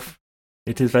myself.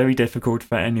 It is very difficult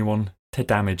for anyone to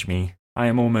damage me. I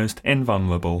am almost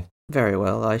invulnerable. Very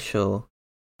well, I shall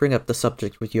bring up the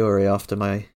subject with Yuri after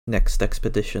my next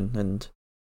expedition, and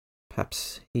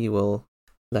perhaps he will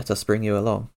let us bring you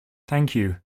along. Thank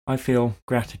you. I feel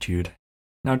gratitude.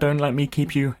 Now don't let me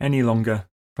keep you any longer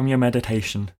from your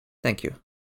meditation. Thank you.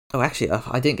 Oh, actually,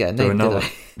 I didn't get a name, did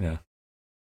I? Yeah.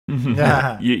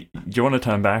 Yeah. Do you want to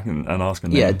turn back and ask a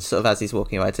name? Yeah, sort of as he's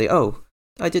walking away, I'd say, "Oh,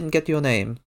 I didn't get your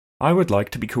name." I would like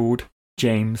to be called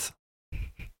James.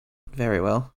 Very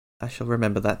well. I shall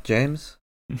remember that, James.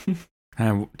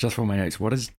 Just for my notes,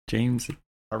 what is James?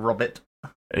 A robot.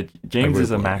 James A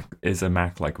is a robot.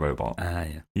 Mac-like robot.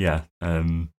 Yeah. Yeah.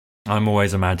 I'm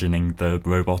always imagining the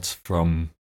robots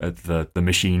from the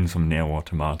machines from Neo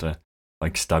Automata,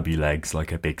 like stubby legs,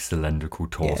 like a big cylindrical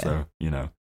torso,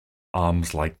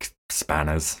 arms like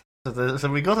spanners.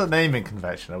 So we got a naming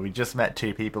convention, and we just met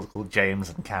two people called James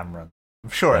and Cameron. I'm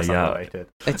sure it's yeah. unrelated.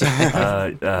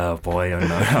 Oh boy, oh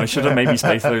no. I should have maybe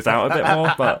spaced those out a bit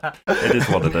more, but it is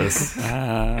what it is.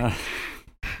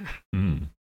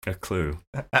 A clue.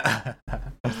 I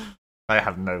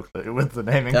have no clue with the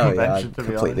naming Oh yeah, convention, I'm to be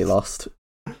completely honest.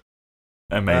 lost.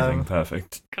 Amazing,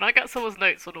 perfect. Can I get someone's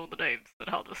notes on all the names and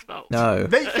how they're spelled? No.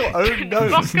 Make your own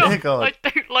notes, Fuck dear off. God. I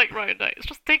don't like writing notes.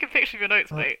 Just take a picture of your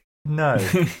notes, mate. No.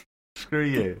 Screw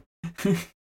you.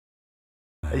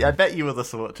 I bet you were the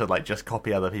sort to just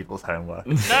copy other people's homework.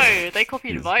 No, they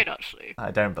copied mine, actually.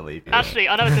 I don't believe you. Actually,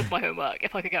 I never did my homework,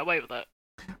 if I could get away with it.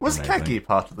 Was Amazing. Keggy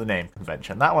part of the name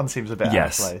convention? That one seems a bit out of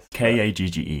Yes, place.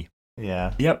 Kagge.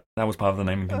 Yeah. Yep, that was part of the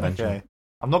naming convention. Okay.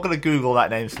 I'm not going to Google that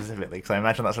name specifically, because I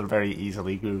imagine that's a very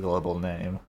easily Googleable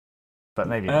name. But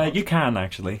maybe not. You can,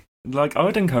 actually. I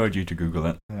would encourage you to Google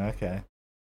it. Okay.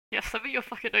 Yeah, send me your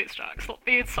fucking notes, Jack. Stop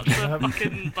being such a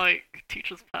fucking,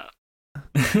 teacher's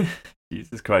pet.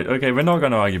 Jesus Christ. Okay, we're not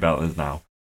going to argue about this now.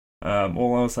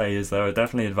 All I'll say is there are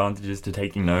definitely advantages to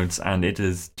taking notes, and it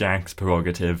is Jack's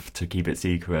prerogative to keep it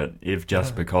secret, if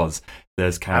just because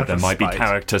there Out of might be spite.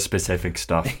 character-specific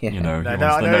stuff, Yeah. he wants the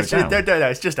No, note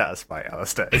down. it's just out of spite,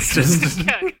 Alistair. It's just...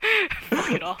 Yeah,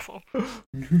 fucking arsehole.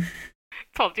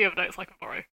 Tom, do you have notes I can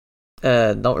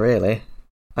borrow? Not really.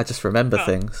 I just remember Oh.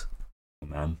 things. Oh,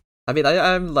 man. I mean,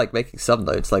 I'm making some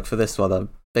notes. For this one, I'm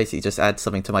basically just add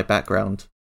something to my background,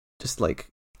 just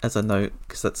as a note,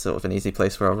 because that's sort of an easy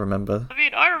place where I'll remember. I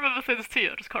mean, I remember things too,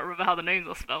 I just can't remember how the names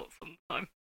are spelled sometimes.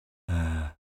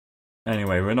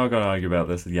 Anyway, we're not going to argue about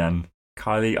this again.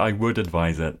 Kylie, I would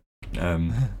advise it.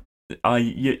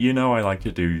 I like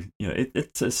to do,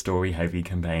 it's a story-heavy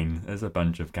campaign. There's a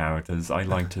bunch of characters. I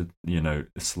like to,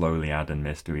 slowly add in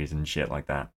mysteries and shit like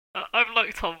that. I'm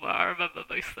like Tom, where I remember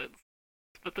most things,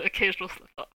 but the occasional slip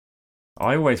up.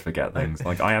 I always forget things.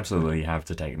 I absolutely have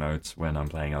to take notes when I'm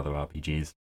playing other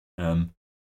RPGs.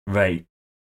 Right.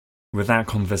 With that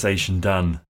conversation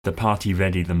done, the party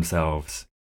ready themselves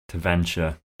to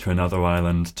venture to another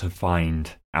island to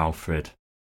find Alfred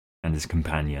and his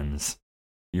companions.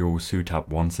 You all suit up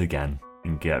once again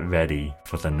and get ready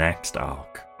for the next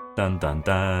arc. Dun dun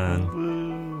dun.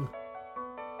 Woo.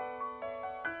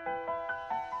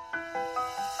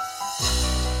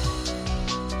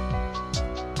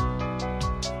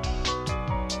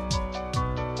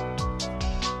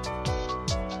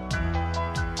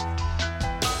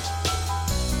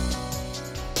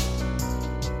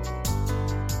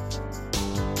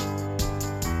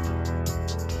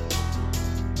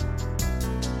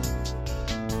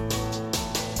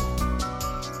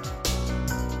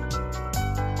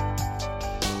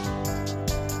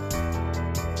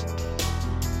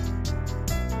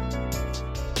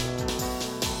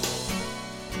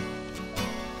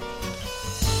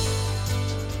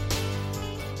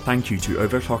 Thank you to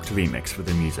Overclocked Remix for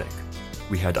the music.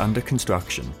 We had Under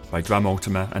Construction by Drum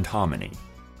Ultima and Harmony,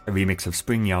 a remix of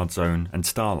Spring Yard Zone and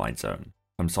Starlight Zone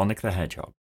from Sonic the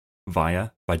Hedgehog,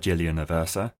 Via by Gillian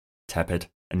Aversa, Tepid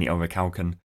and the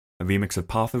Orichalcon, a remix of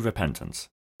Path of Repentance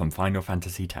from Final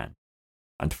Fantasy X,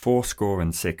 and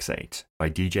 468 by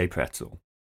DJ Pretzel,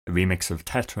 a remix of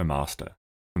Tetramaster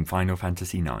from Final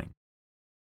Fantasy IX.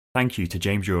 Thank you to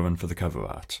James Uren for the cover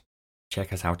art.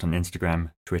 Check us out on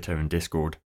Instagram, Twitter and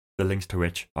Discord, the links to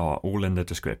which are all in the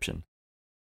description.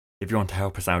 If you want to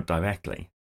help us out directly,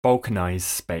 Balkanize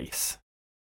Space.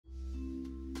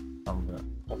 I'm gonna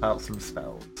pop out some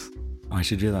spells. I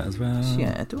should do that as well.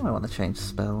 Yeah, do I want to change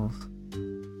spells?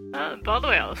 By the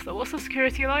way, Alistair, what's the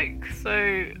security like?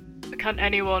 So, can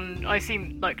anyone... I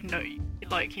seem no,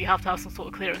 you have to have some sort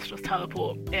of clearance to just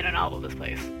teleport in and out of this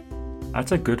place.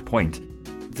 That's a good point.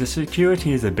 The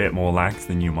security is a bit more lax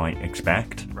than you might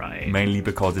expect. Right. Mainly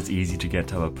because it's easy to get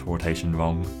teleportation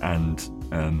wrong, and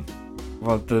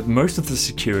most of the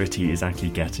security is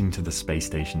actually getting to the space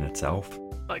station itself.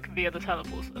 Via the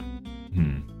teleporter.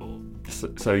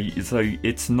 So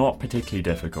it's not particularly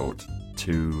difficult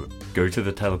to go to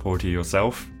the teleporter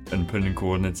yourself and put in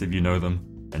coordinates if you know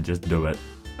them, and just do it.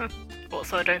 What,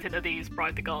 so I don't think that these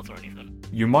bribe the guards or anything?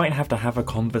 You might have to have a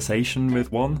conversation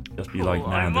with one, just be Cool, like,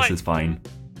 I nah, might- this is fine.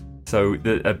 So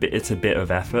it's a bit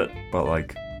of effort, but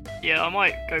Yeah, I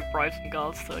might go bribe some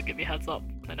guards to give me a heads up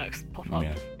when they next pop up.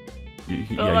 yeah. You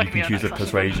that can be can our choose a next session.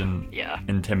 persuasion, Yeah.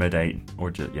 intimidate,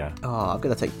 or just, yeah. Oh, I'm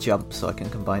going to take jump so I can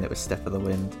combine it with step of the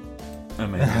wind.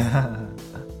 Amazing.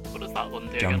 What does that one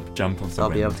do jump, again? jump of So the I'll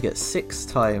be able wind. to get 6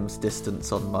 times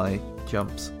distance on my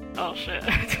jumps. Oh shit.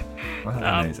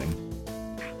 Amazing.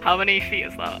 How many feet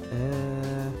is that?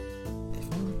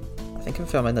 I think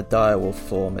if I'm in a direwolf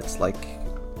form, it's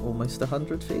almost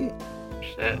 100 feet.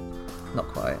 Shit. Not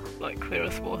quite. Clear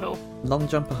a small hill. Long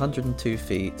jump 102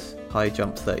 feet, high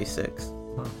jump 36.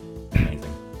 Amazing.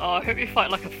 Oh, I hope you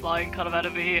fight a flying kind of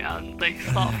enemy and they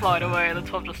start flying away and then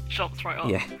Tom just jumps right up.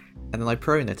 Yeah. And then I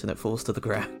prone it and it falls to the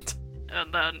ground.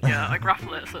 and then I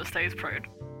grapple it so it stays prone,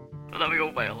 and then we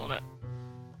all wail on it.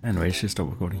 Anyway, should stop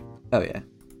recording. Oh yeah.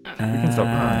 We can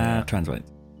stop. Translate.